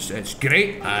everything. It's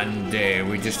great. And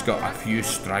we just got a few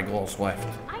stragglers left.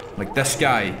 Like this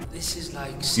guy. This is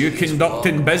like you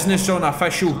conducting business on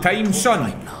official time,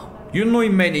 son? You're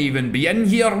not meant to even be in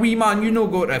here, wee man. You no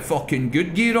got a fucking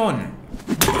good gear on.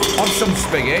 Have some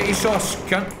spaghetti sauce,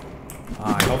 cunt.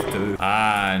 I have to.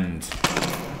 And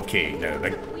okay, now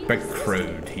big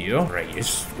crowd here. Right,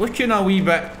 it's looking a wee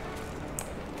bit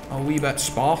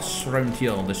sparse around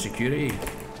here. The security.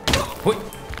 What?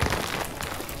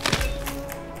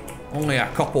 Only a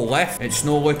couple left. It's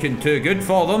not looking too good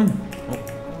for them. Oh,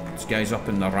 this guy's up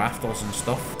in the rafters and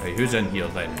stuff. Right, who's in here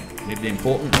then? Maybe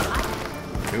important.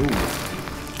 Cool.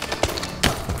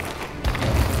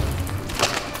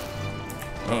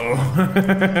 Uh-oh.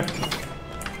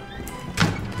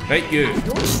 Right, you.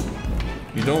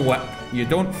 You don't whip. You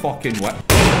don't fucking whip.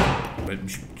 But you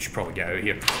should probably get out of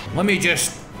here. Let me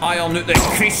just iron out the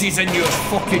creases in your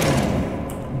fucking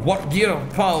work gear,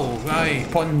 pal. Aye,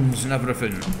 puns and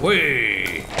everything.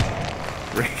 Way.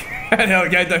 Right. The other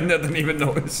guy down there didn't even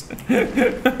notice.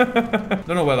 Don't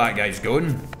know where that guy's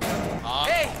going.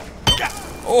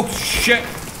 Oh shit!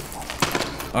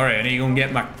 Alright, I need to go and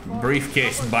get my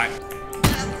briefcase back.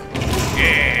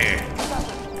 Yeah!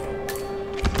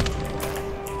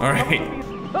 Alright.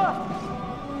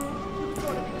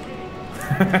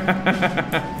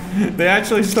 They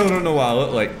actually still don't know what I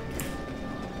look like.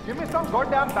 Give me some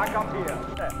goddamn backup here.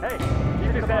 Hey,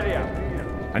 leave this area.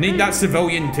 I need that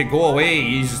civilian to go away.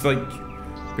 He's like...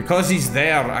 Because he's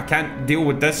there, I can't deal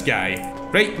with this guy.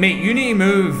 Right, mate, you need to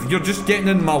move. You're just getting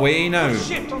in my way now.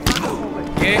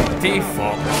 Get the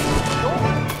fuck.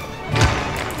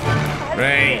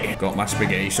 Right, got my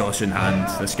spaghetti sauce in hand.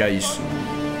 This guy's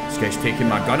taking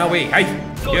my gun away. Hey,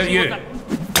 you.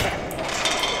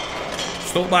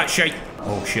 Stop that shit.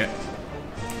 Oh shit.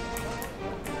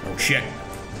 Oh shit.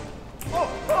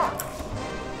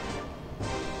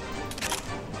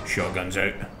 Shotgun's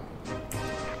out.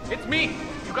 It's me.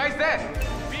 You guys there?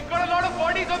 We've got a lot of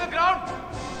bodies on the ground.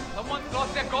 Someone's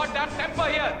lost their goddamn temper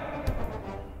here.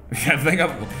 I think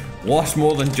I've lost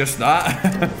more than just that.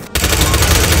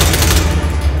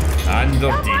 And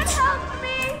they're dead.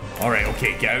 Alright,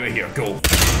 okay, get out of here, go.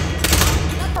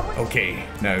 Okay,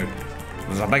 now,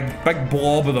 there's a big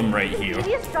blob of them right here.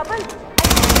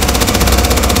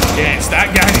 Yes,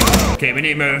 that guy. Okay, we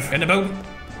need to move. In the building.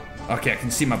 Okay, I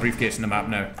can see my briefcase in the map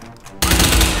now.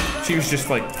 She was just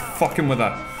like fucking with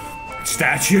a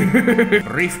statue.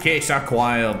 Briefcase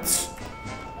acquired.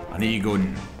 I need to go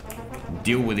and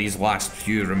deal with these last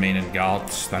few remaining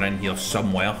guards. They're in here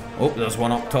somewhere. Oh, there's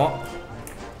one up top.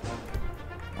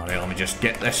 Alright, let me just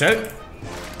get this out.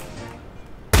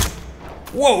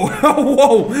 Whoa!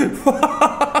 Whoa!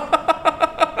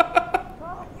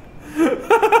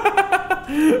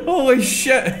 Holy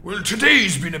shit! Well,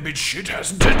 today's been a bit shit,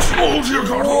 hasn't it? Hold your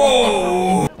gun!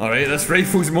 Whoa! Alright, this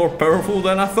rifle's more powerful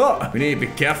than I thought. We need to be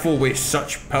careful with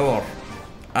such power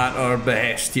at our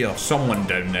behest here. Someone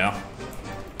down there.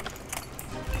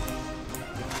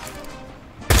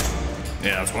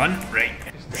 Yeah, there's one. Right.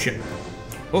 Shit.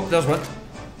 Oh, there's one.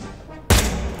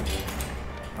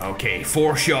 Okay,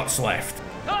 4 shots left.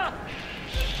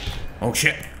 Oh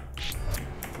shit.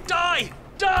 Die!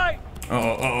 Die!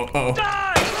 Uh-oh.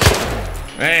 Die!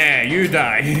 Hey, you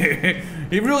die.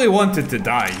 He really wanted to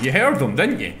die. You heard him,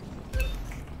 didn't you?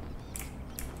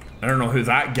 I don't know who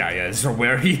that guy is or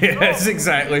where he is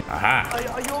exactly. Aha. Are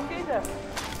you okay there?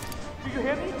 Do you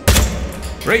hear me?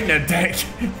 Right in the dick.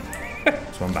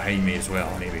 There's one behind me as well.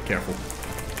 I need to be careful.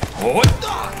 Oh.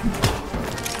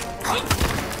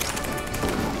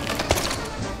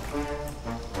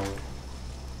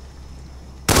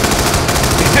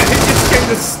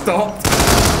 Stopped.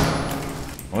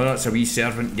 Oh, that's a wee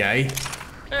servant guy.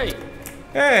 Hey.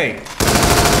 Hey.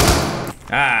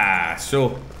 Ah,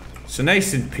 so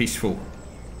nice and peaceful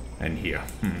in here.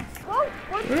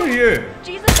 Who are you?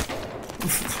 Jesus.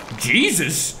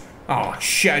 Jesus? Oh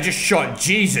shit! I just shot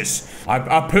Jesus.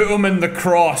 I put him in the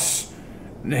cross.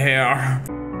 There.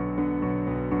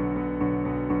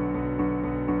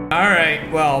 Alright,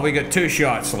 well, we got 2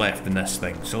 shots left in this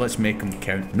thing, so let's make them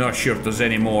count. Not sure if there's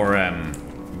any more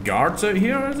guards out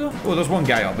here, is there? Oh, there's one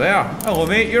guy up there. Hello,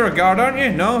 mate, you're a guard, aren't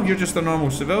you? No, you're just a normal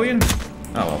civilian?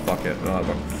 Oh, well, fuck it,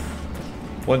 whatever.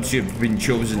 Once you've been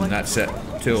chosen, that's it.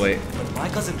 Too late.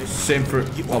 Same for...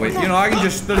 Oh, wait, you know, I can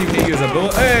just not even use a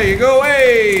bullet. There you go,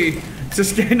 hey! It's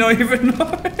this guy not even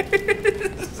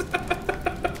noticed.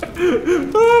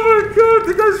 Oh my god,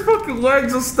 the guy's fucking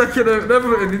legs are sticking out and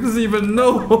everything, he doesn't even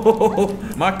know.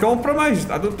 Am I compromised?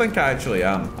 I don't think I actually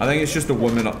am. I think it's just a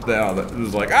woman up there that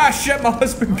was like, ah shit, my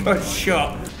husband got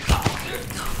shot.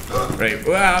 Right,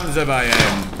 what happens if I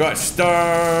gotta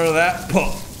stir that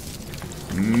pot?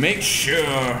 Make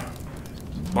sure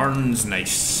burns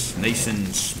nice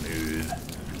and smooth.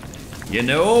 You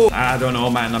know? I don't know,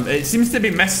 man. It seems to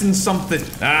be missing something.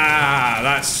 Ah,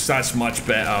 that's much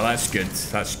better. That's good.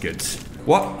 That's good.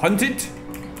 What? Hunted?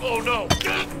 Oh no!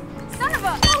 Son of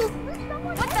a...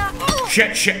 What the...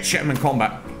 Shit, I'm in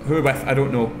combat. Who are we with? I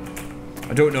don't know.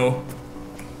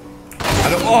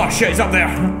 Oh shit, he's up there.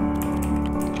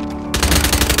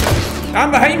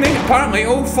 And behind me, apparently.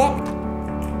 Oh fuck.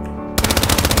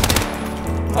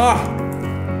 Ah.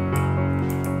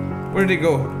 Where did he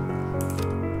go?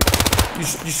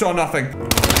 You saw nothing.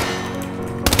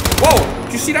 Whoa!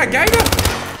 Did you see that guy there?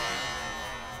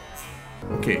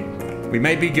 Okay, we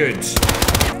may be good.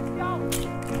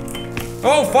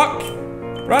 Oh fuck!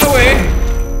 Run away!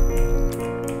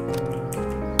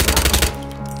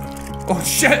 Oh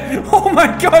shit! Oh my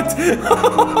god!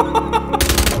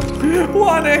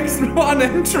 What an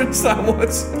entrance that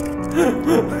was!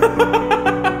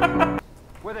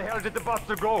 Where the hell did the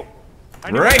buster go?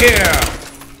 Right here!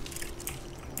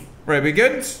 Right, we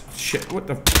good? Shit, what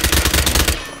the...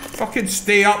 Fucking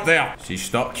stay up there. Is he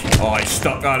stuck? Oh, he's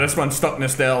stuck. Ah, this one's stuck in the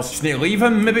stairs. Just need to leave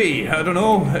him, maybe? I don't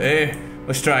know.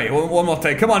 Let's try. One more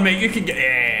time. Come on, mate. You can get...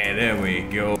 Yeah, there we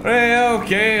go. Right,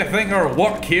 okay. I think our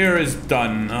work here is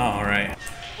done. Alright.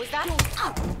 Was that...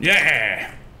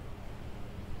 Yeah!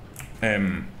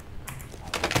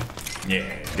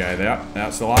 Yeah, guy there.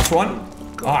 That's the last one.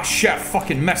 Ah, shit. I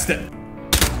fucking missed it.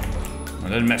 I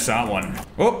didn't miss that one.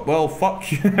 Oh, well, fuck.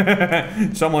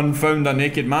 Someone found a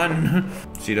naked man.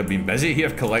 See, they've been busy here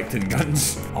collecting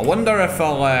guns. I wonder if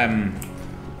I'll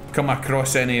come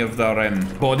across any of their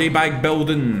body bag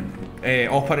building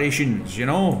operations, you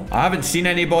know? I haven't seen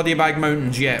any body bag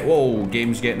mountains yet. Whoa,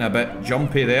 game's getting a bit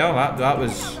jumpy there. That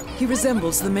was... He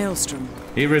resembles the Maelstrom.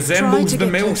 He resembles the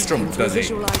Maelstrom, does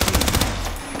he?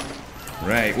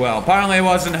 Right, well, apparently it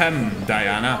wasn't him,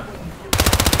 Diana.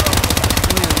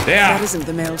 There. That isn't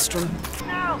the Maelstrom.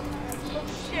 No. Oh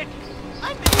shit.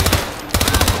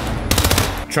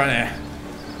 Trying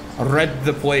to rid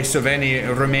the place of any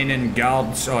remaining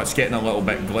guards. Oh, it's getting a little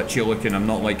bit glitchy looking. I'm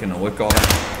not liking the look of it.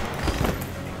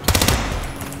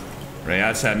 Right,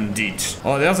 that's him indeed.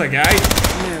 Oh, there's a guy.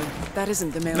 No, that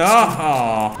isn't the Maelstrom.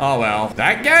 Oh well.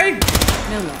 That guy?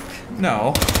 No luck.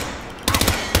 No.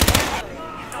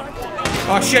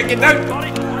 Oh shit, get down!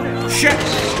 Shit!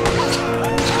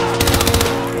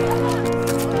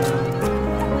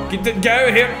 Get out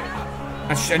of here!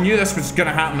 I knew this was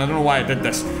gonna happen. I don't know why I did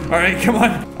this. Alright, come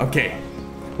on. Okay.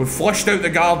 We've flushed out the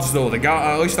guards though.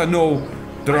 At least I know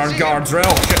there are guards. Right?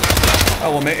 Oh shit.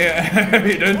 Hello mate. How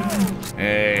you doing?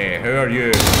 Hey, who are you?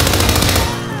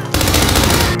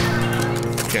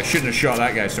 Okay, I shouldn't have shot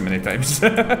that guy so many times.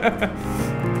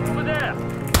 Over there.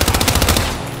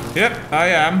 Yep, I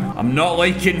am. I'm not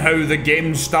liking how the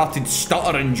game started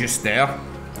stuttering just there.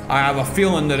 I have a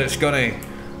feeling that it's gonna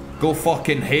go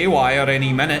fucking haywire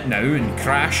any minute now and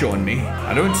crash on me.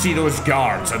 I don't see those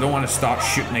guards. I don't want to start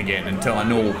shooting again until I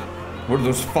know where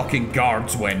those fucking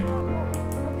guards went.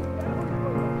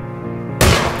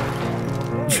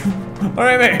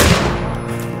 Alright, mate.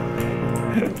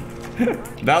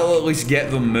 That'll at least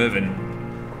get them moving.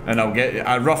 And I'll get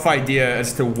a rough idea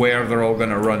as to where they're all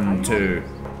gonna run to.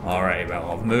 Alright,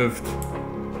 well, I've moved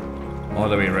all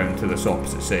the way around to this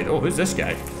opposite side. Oh, who's this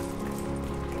guy?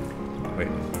 Wait.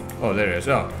 Oh, there he is.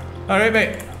 Oh. Alright,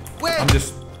 mate. I'm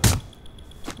just...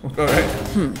 Alright.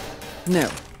 No,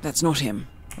 that's not him.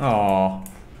 Aww.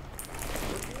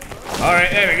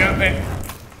 Alright, there we go, mate.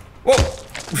 Whoa!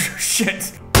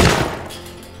 Shit!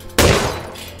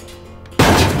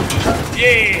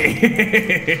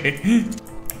 Yay!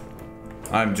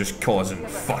 I'm just causing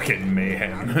fucking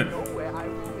mayhem.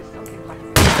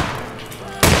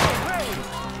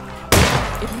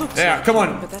 It looks Yeah, like come him,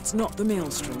 on. but that's not the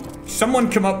maelstrom. Someone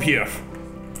come up here.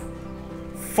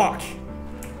 Fuck.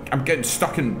 I'm getting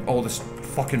stuck in all this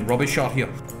fucking rubbish out here.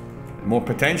 More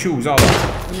potentials, are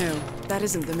there? No, that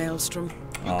isn't the maelstrom.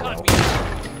 Oh, well.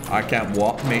 I can't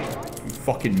walk, mate. You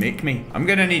fucking make me. I'm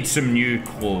gonna need some new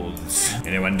clothes.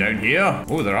 Anyone down here?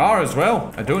 Oh, there are as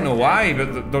well. I don't know why,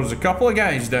 but there's a couple of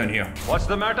guys down here. What's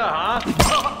the matter, huh?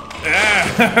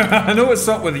 I know what's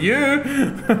up with you.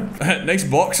 Nice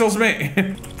boxers,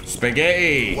 mate.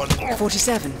 Spaghetti.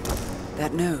 47.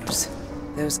 That nose.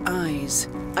 Those eyes.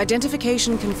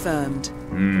 Identification confirmed.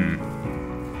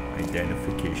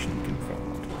 Identification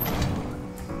confirmed.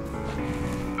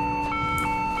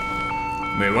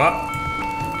 Wait, what?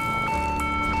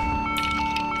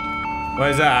 Why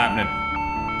is that happening?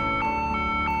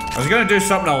 I was gonna do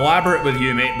something elaborate with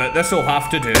you, mate, but this'll have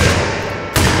to do.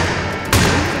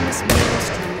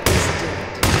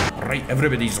 Right,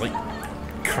 everybody's like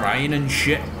crying and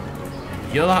shit.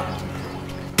 Hear that?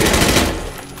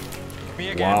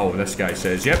 Wow, this guy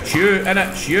says, yep, it's you, innit,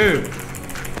 it's you.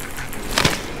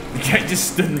 The guy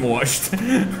just stood and watched.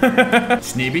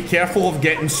 Just need to be careful of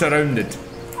getting surrounded.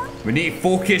 We need to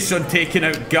focus on taking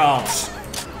out guards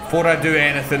before I do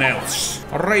anything else.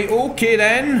 Right, okay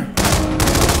then.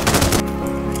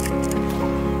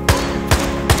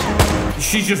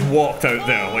 She just walked out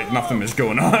there like nothing was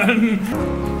going on.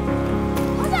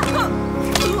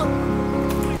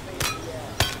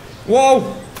 Whoa!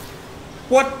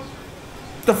 What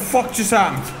the fuck just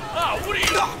happened?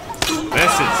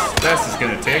 This is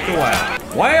gonna take a while.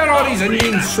 Why are all these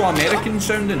Indians so American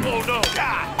sounding?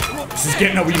 This is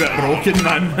getting a wee bit broken,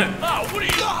 man.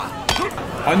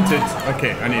 Hunted.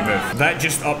 Okay, I need to move. That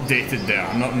just updated there.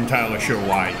 I'm not entirely sure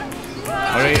why.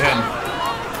 Alright then.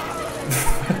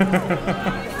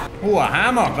 Oh, a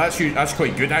hammer. That's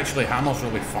quite good. Actually, hammer's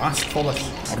really fast for this.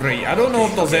 Right, I don't know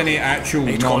if there's any actual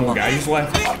normal guys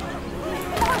left.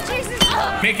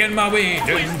 Making my way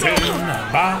downtown,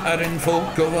 battering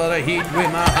folk over the head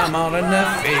with my hammer in the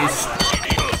face.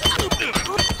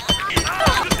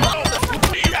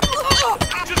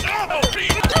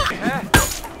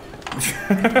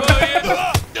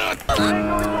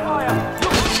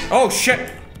 Oh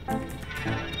shit!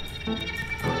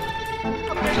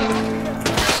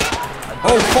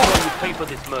 Oh fuck!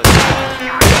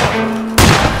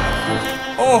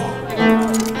 Oh,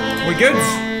 we good?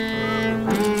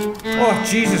 Oh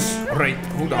Jesus! Right,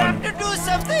 hold on. Do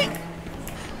something.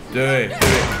 Do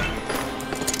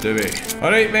it.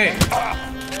 All right, mate.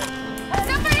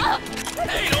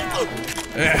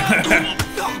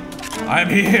 I'm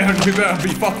here. You better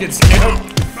be fucking scared.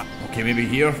 Okay, maybe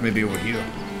here, maybe over here.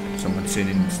 Someone's saying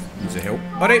he needs help.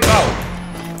 All right, pal.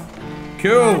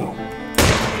 Cool.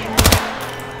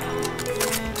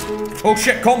 Oh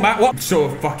shit, combat, what? I'm so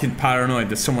fucking paranoid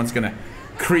that someone's gonna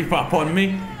creep up on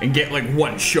me and get like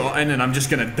one shot in and I'm just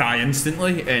gonna die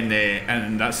instantly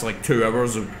and that's like 2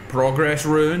 hours of progress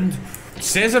ruined. It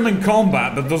says I'm in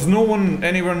combat, but there's no one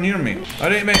anywhere near me.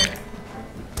 Alright, mate.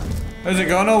 How's it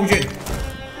going, old Jane?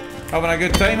 Having a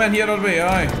good time in here, are we?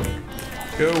 Aye.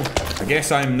 Cool. I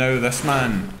guess I'm now this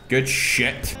man. Good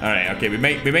shit. Alright, okay, we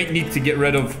might need to get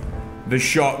rid of the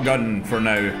shotgun for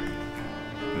now.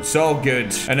 It's all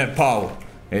good. And it, pal.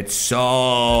 It's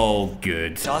all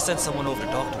good. I sent someone over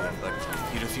to talk to him, but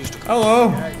he refused to come.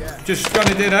 Hello. Just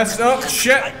gonna do this. Oh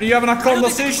shit! Are you having a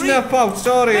conversation there, pal?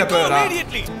 Sorry about that.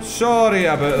 Sorry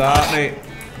about that, mate.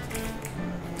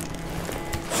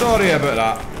 Sorry about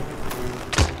that.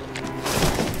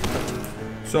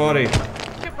 Sorry.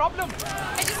 What's your problem?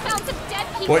 I just found some dead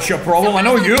people. What's your problem? I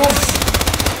know yours.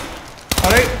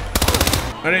 Alright.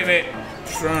 Alright, mate.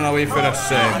 Just running away for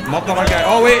this murderer guy.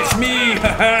 Oh, wait, it's me.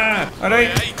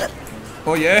 Alright.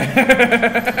 Oh, yeah.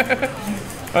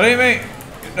 Alright, mate.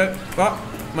 What?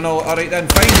 Alright then,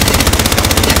 fine.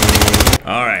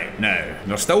 Alright, now,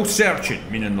 they're still searching,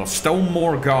 meaning there's still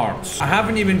more guards. I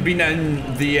haven't even been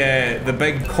in the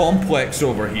big complex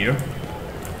over here.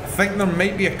 I think there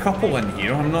might be a couple in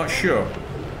here, I'm not sure.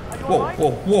 Whoa,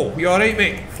 whoa, whoa, you alright,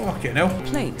 mate? Fucking hell.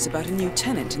 Complaints about a new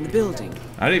tenant in the building.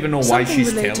 I don't even know why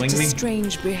she's telling me.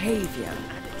 Strange behaviour.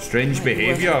 Strange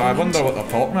behaviour? I wonder what they're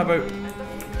talking about.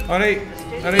 Alright,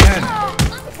 alright then.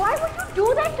 Why would you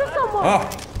do that to someone? Oh.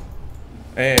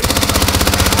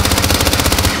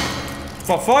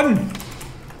 For fun!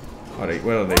 Alright,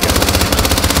 where are they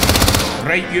going?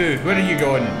 Right, you, where are you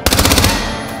going?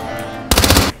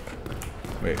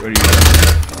 Wait, where are you going?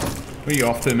 Where are you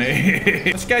off to,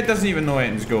 mate? This guy doesn't even know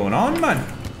anything's going on, man.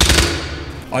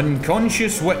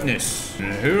 Unconscious witness.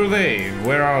 Who are they?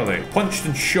 Where are they? Punched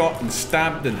and shot and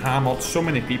stabbed and hammered so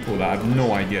many people that I have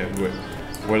no idea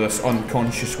where this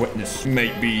unconscious witness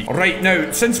might be. Right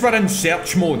now, since we're in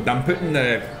search mode, I'm putting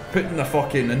the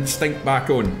fucking instinct back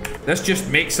on. This just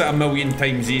makes it a million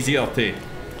times easier to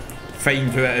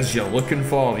find who it is you're looking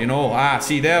for, you know? Ah,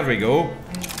 see, there we go.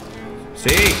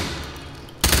 See?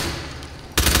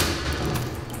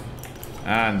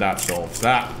 And that solves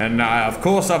that. And of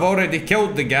course, I've already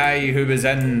killed the guy who was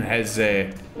in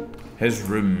his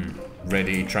room,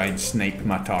 ready to try and snipe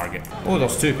my target. Oh,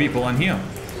 there's two people in here.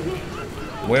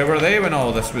 Where were they when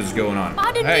all this was going on?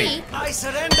 Pardon me. I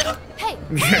surrender. Hey.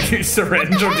 You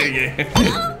surrender, do you?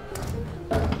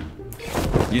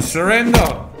 You surrender?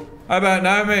 How about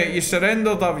now, mate? You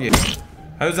surrendered, have you?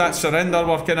 How's that surrender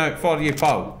working out for you,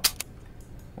 pal?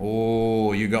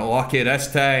 Oh, you got lucky this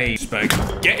time.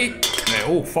 Spaghetti.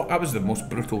 Oh, fuck, that was the most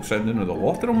brutal sounding of the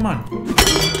lot of them, man.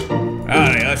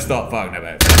 Alright, let's stop talking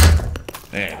about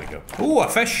it. There we go. Oh, a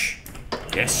fish.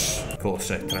 Yes. Of course,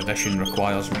 tradition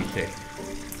requires me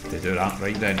to do that.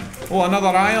 Right then. Oh, another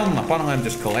iron. Apparently I'm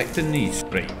just collecting these.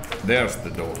 Right, there's the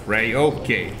door. Right,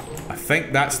 okay. I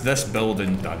think that's this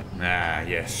building done. Ah,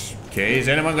 yes. Okay, is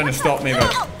anyone going to stop me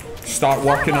about start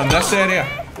working on this area?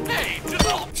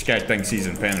 This guy thinks he's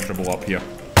impenetrable up here.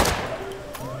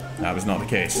 That was not the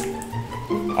case.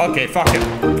 Okay, fuck it.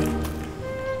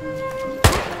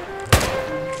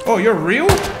 Oh, you're real?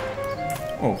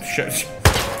 Oh, shit.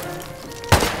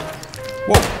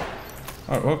 Whoa.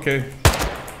 Oh, okay.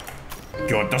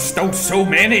 God, there's still so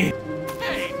many.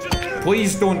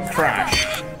 Please don't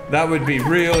crash. That would be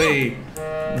really,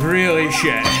 really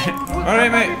shit.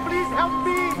 Alright, mate.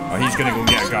 Oh, he's gonna go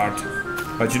get a guard.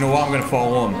 But you know what? I'm gonna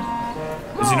follow him.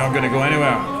 Is he not gonna go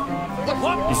anywhere?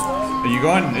 Are you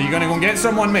going? Are you gonna go and get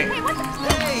someone, mate?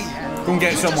 Go and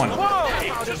get someone.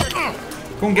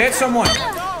 Go and get someone.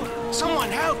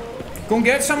 Someone help. Go and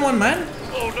get someone, man.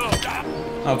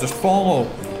 I'll just follow.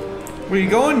 Where are you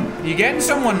going? Are you getting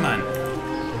someone, man?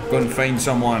 Go and find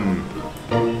someone.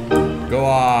 Go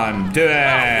on, do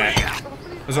it.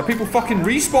 Is there people fucking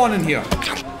respawning here?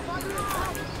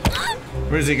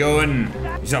 Where's he going?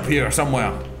 He's up here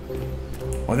somewhere.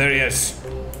 Oh, there he is.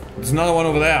 There's another one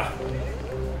over there.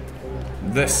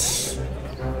 This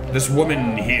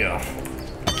woman here.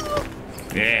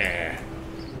 Yeah.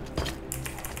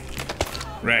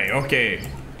 Right, okay.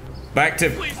 Back to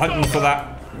hunting for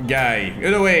that guy. Out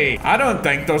of the way. I don't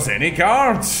think there's any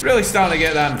cards. Really starting to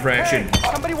get that impression.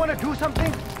 Hey, somebody want to do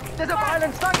something? There's a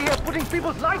violent thug here putting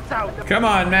people's lights out. Come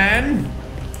on, man.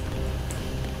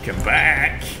 Come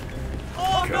back.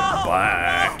 Come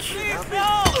back.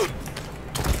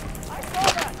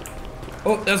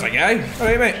 Oh, there's a guy.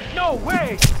 Alright, mate. No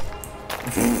way.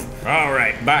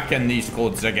 Alright, back in these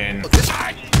clothes again.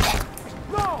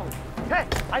 No. Hey,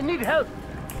 I need help.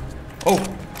 Oh.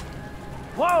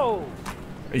 Whoa.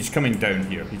 He's coming down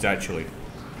here. He's actually.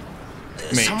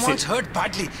 Mate, Someone's hurt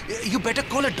badly. You better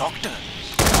call a doctor.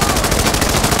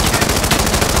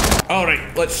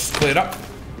 Alright, let's clear up.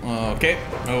 Okay,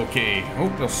 okay. Oh,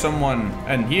 there's someone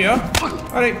in here.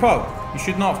 Alright, pal. You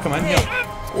should not have come in here.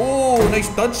 Oh, nice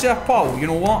dodge there, pal. You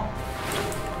know what?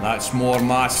 That's more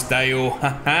my style.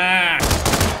 Haha.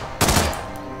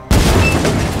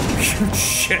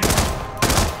 Shit.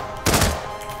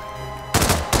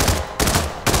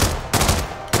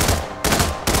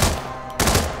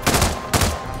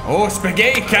 Oh,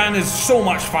 spaghetti can is so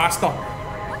much faster.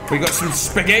 We got some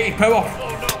spaghetti power.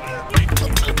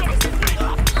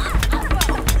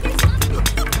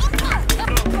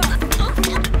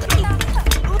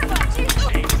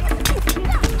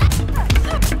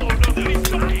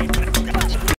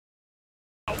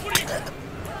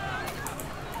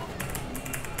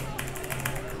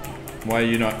 Why are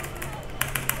you not?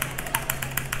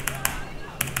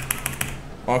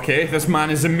 Okay, this man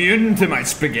is immune to my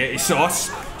spaghetti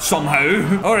sauce.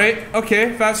 Somehow. Alright, okay,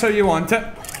 if that's how you want it.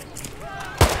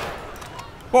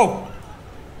 Whoa.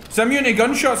 It's immune to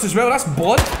gunshots as well, that's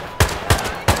blood.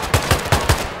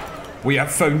 We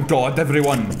have found God,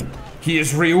 everyone. He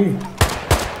is real.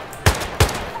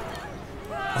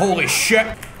 Holy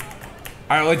shit.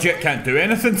 I legit can't do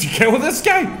anything to kill this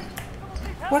guy.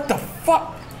 What the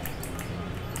fuck?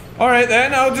 Alright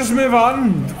then, I'll just move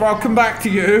on. I'll come back to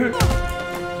you.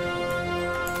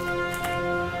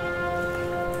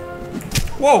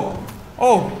 Whoa!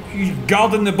 Oh, you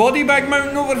guarding the body bag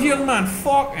mountain over here, man.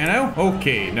 Fuck, you know?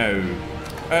 Okay, now.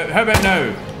 How about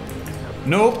now?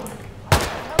 Nope.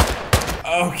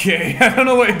 Okay, I don't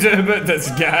know what to do about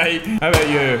this guy. How about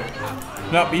you?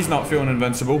 Nope, he's not feeling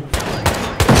invincible.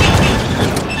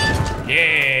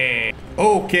 Yeah!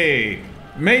 Okay.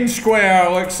 Main square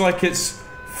looks like it's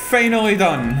finally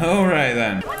done. Alright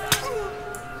then.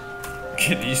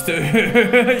 Get these two.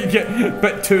 You get a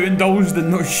bit too indulged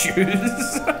in those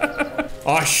shoes.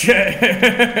 Oh shit.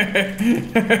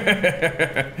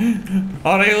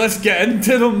 Alright, let's get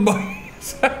into them,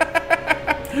 boys.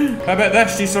 How about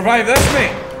this? You survive this,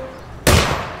 mate?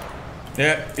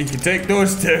 Yeah, you can take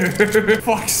those two.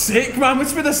 Fuck's sake, man.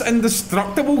 What's with this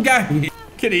indestructible guy?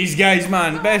 Look at these guys,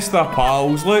 man. Best of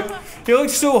pals. Look. He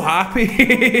looks so happy,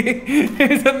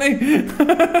 doesn't he?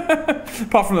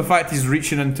 Apart from the fact he's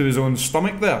reaching into his own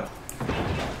stomach there.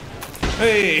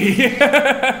 Hey!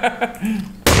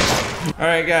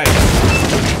 Alright, guys.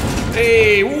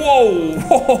 Hey, whoa!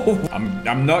 Whoa!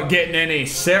 I'm not getting any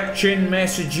searching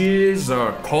messages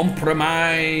or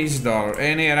compromised or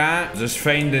any of that. Just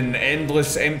finding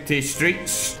endless empty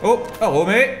streets. Oh, hello,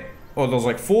 mate. Oh, there's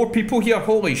like 4 people here.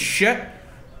 Holy shit.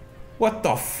 What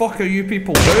the fuck are you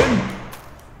people doing?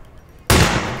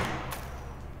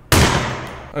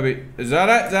 Oh wait, is that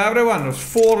it? Is that everyone? There's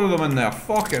 4 of them in there.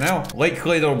 Fucking hell.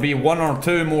 Likely there'll be 1 or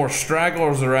 2 more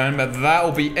stragglers around, but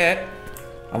that'll be it.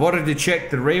 I've already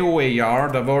checked the railway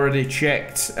yard. I've already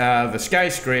checked the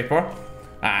skyscraper.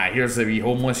 Ah, here's the wee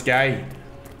homeless guy.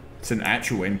 It's an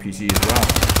actual NPC as well.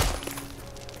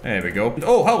 There we go.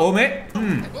 Oh, hello, mate.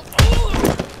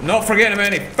 Not forgetting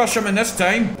about any fishermen this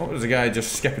time. What was the guy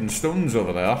just skipping stones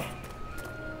over there?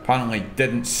 Apparently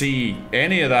didn't see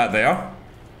any of that there.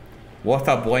 What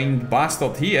a blind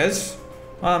bastard he is.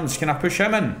 Can I push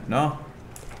him in? No.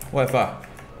 What if I...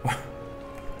 what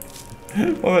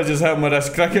if I just hit him with this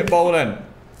cricket ball then?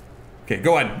 Okay,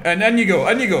 go in. And in you go,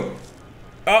 in you go.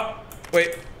 Oh,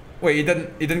 wait. Wait, he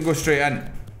didn't go straight in.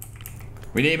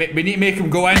 We need to make him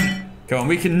go in. Come on,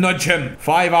 we can nudge him.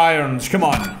 5 irons, come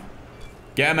on.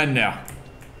 Get him in there.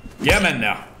 Get him in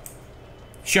there.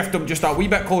 Shift him just a wee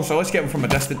bit closer. Let's get him from a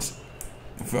distance.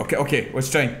 Okay, okay, let's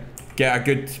try and get a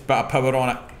good bit of power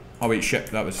on it. Oh wait, shit,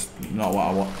 that was not what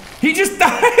I want. He just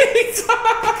died!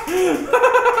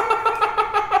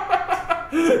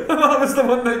 That was the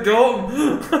one that got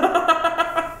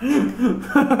him.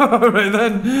 Alright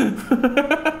then.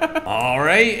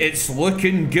 Alright, it's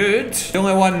looking good. The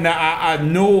only one that I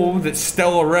know that's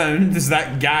still around is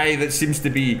that guy that seems to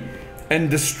be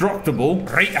indestructible.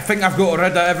 Right, I think I've got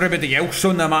rid of everybody else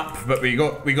on the map, but we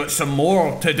got some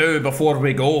more to do before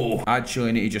we go. Actually,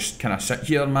 I need to just kind of sit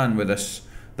here, man, with this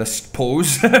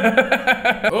pose.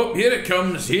 Oh, here it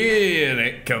comes, here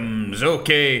it comes.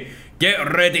 Okay, get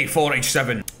ready,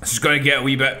 47. This is gonna get a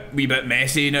wee bit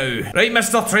messy now. Right,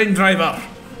 Mr. Train Driver,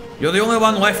 you're the only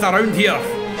one left around here.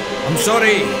 I'm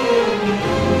sorry.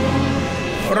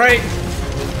 Right.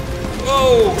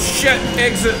 Oh shit!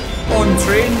 Exit on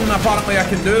train. Apparently I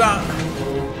can do that.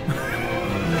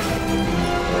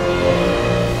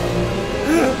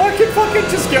 I can fucking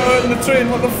just get out on the train.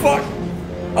 What the fuck?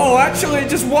 Oh, actually, it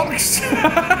just works.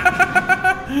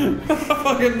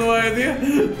 Fucking no idea.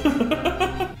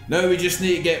 Now we just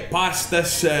need to get past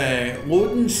this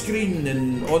loading screen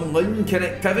and online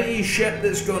connectivity shit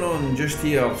that's going on just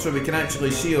here, so we can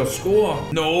actually see our score.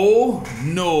 No,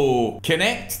 no.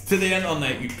 Connect to the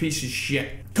internet, you piece of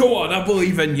shit. Go on, I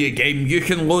believe in you, game. You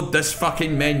can load this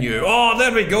fucking menu. Oh,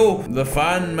 there we go. The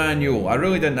fan manual. I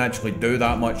really didn't actually do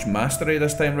that much mastery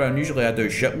this time around. Usually I do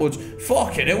shitloads.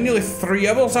 Fucking hell, nearly 3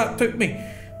 hours that took me.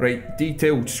 Right,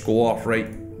 detailed score.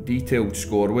 Right, Detailed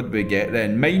score, what do we get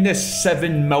then? Minus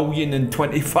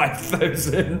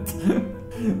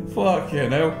 7,025,000.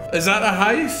 Fucking hell. Is that the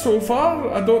highest so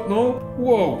far? I don't know.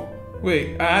 Whoa.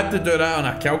 Wait, I had to do that on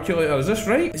a calculator. Is this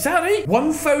right? Is that right?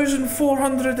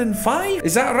 1,405?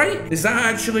 Is that right? Is that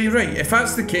actually right? If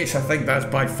that's the case, I think that's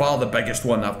by far the biggest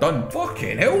one I've done.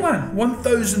 Fucking hell, man.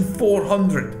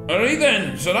 1,400. Alright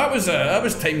then. So that was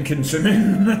time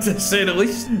consuming, to say the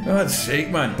least. God's sake,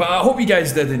 man. But I hope you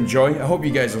guys did enjoy. I hope you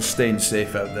guys are staying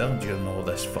safe out there during all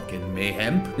this fucking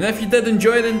mayhem. And if you did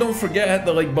enjoy, then don't forget to hit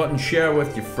the like button, share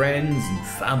with your friends and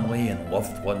family and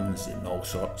loved ones and all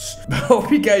sorts. I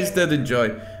hope you guys did enjoy,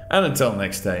 and until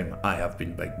next time, I have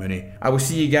been Big Mooney. I will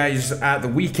see you guys at the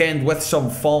weekend with some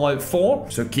Fallout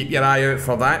 4, so keep your eye out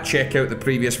for that. Check out the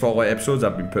previous Fallout episodes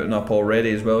I've been putting up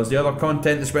already, as well as the other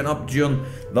content that's went up during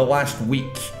the last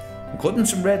week, including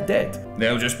some Red Dead.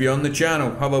 They'll just be on the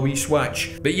channel, have a wee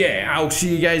swatch. But yeah, I'll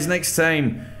see you guys next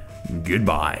time.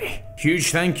 Goodbye.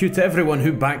 Huge thank you to everyone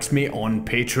who backs me on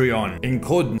Patreon,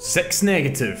 including 6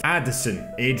 Negative,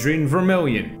 Addison, Adrian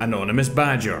Vermillion, Anonymous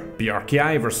Badger, Bjarke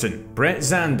Iverson, Brett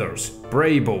Zanders,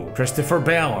 Brabo, Christopher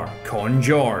Beller, Con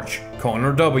George,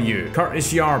 Connor W,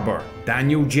 Curtis Yarber,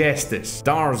 Daniel Justice,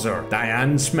 Darzer,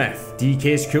 Diane Smith,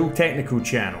 DK's Cool Technical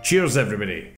Channel. Cheers everybody.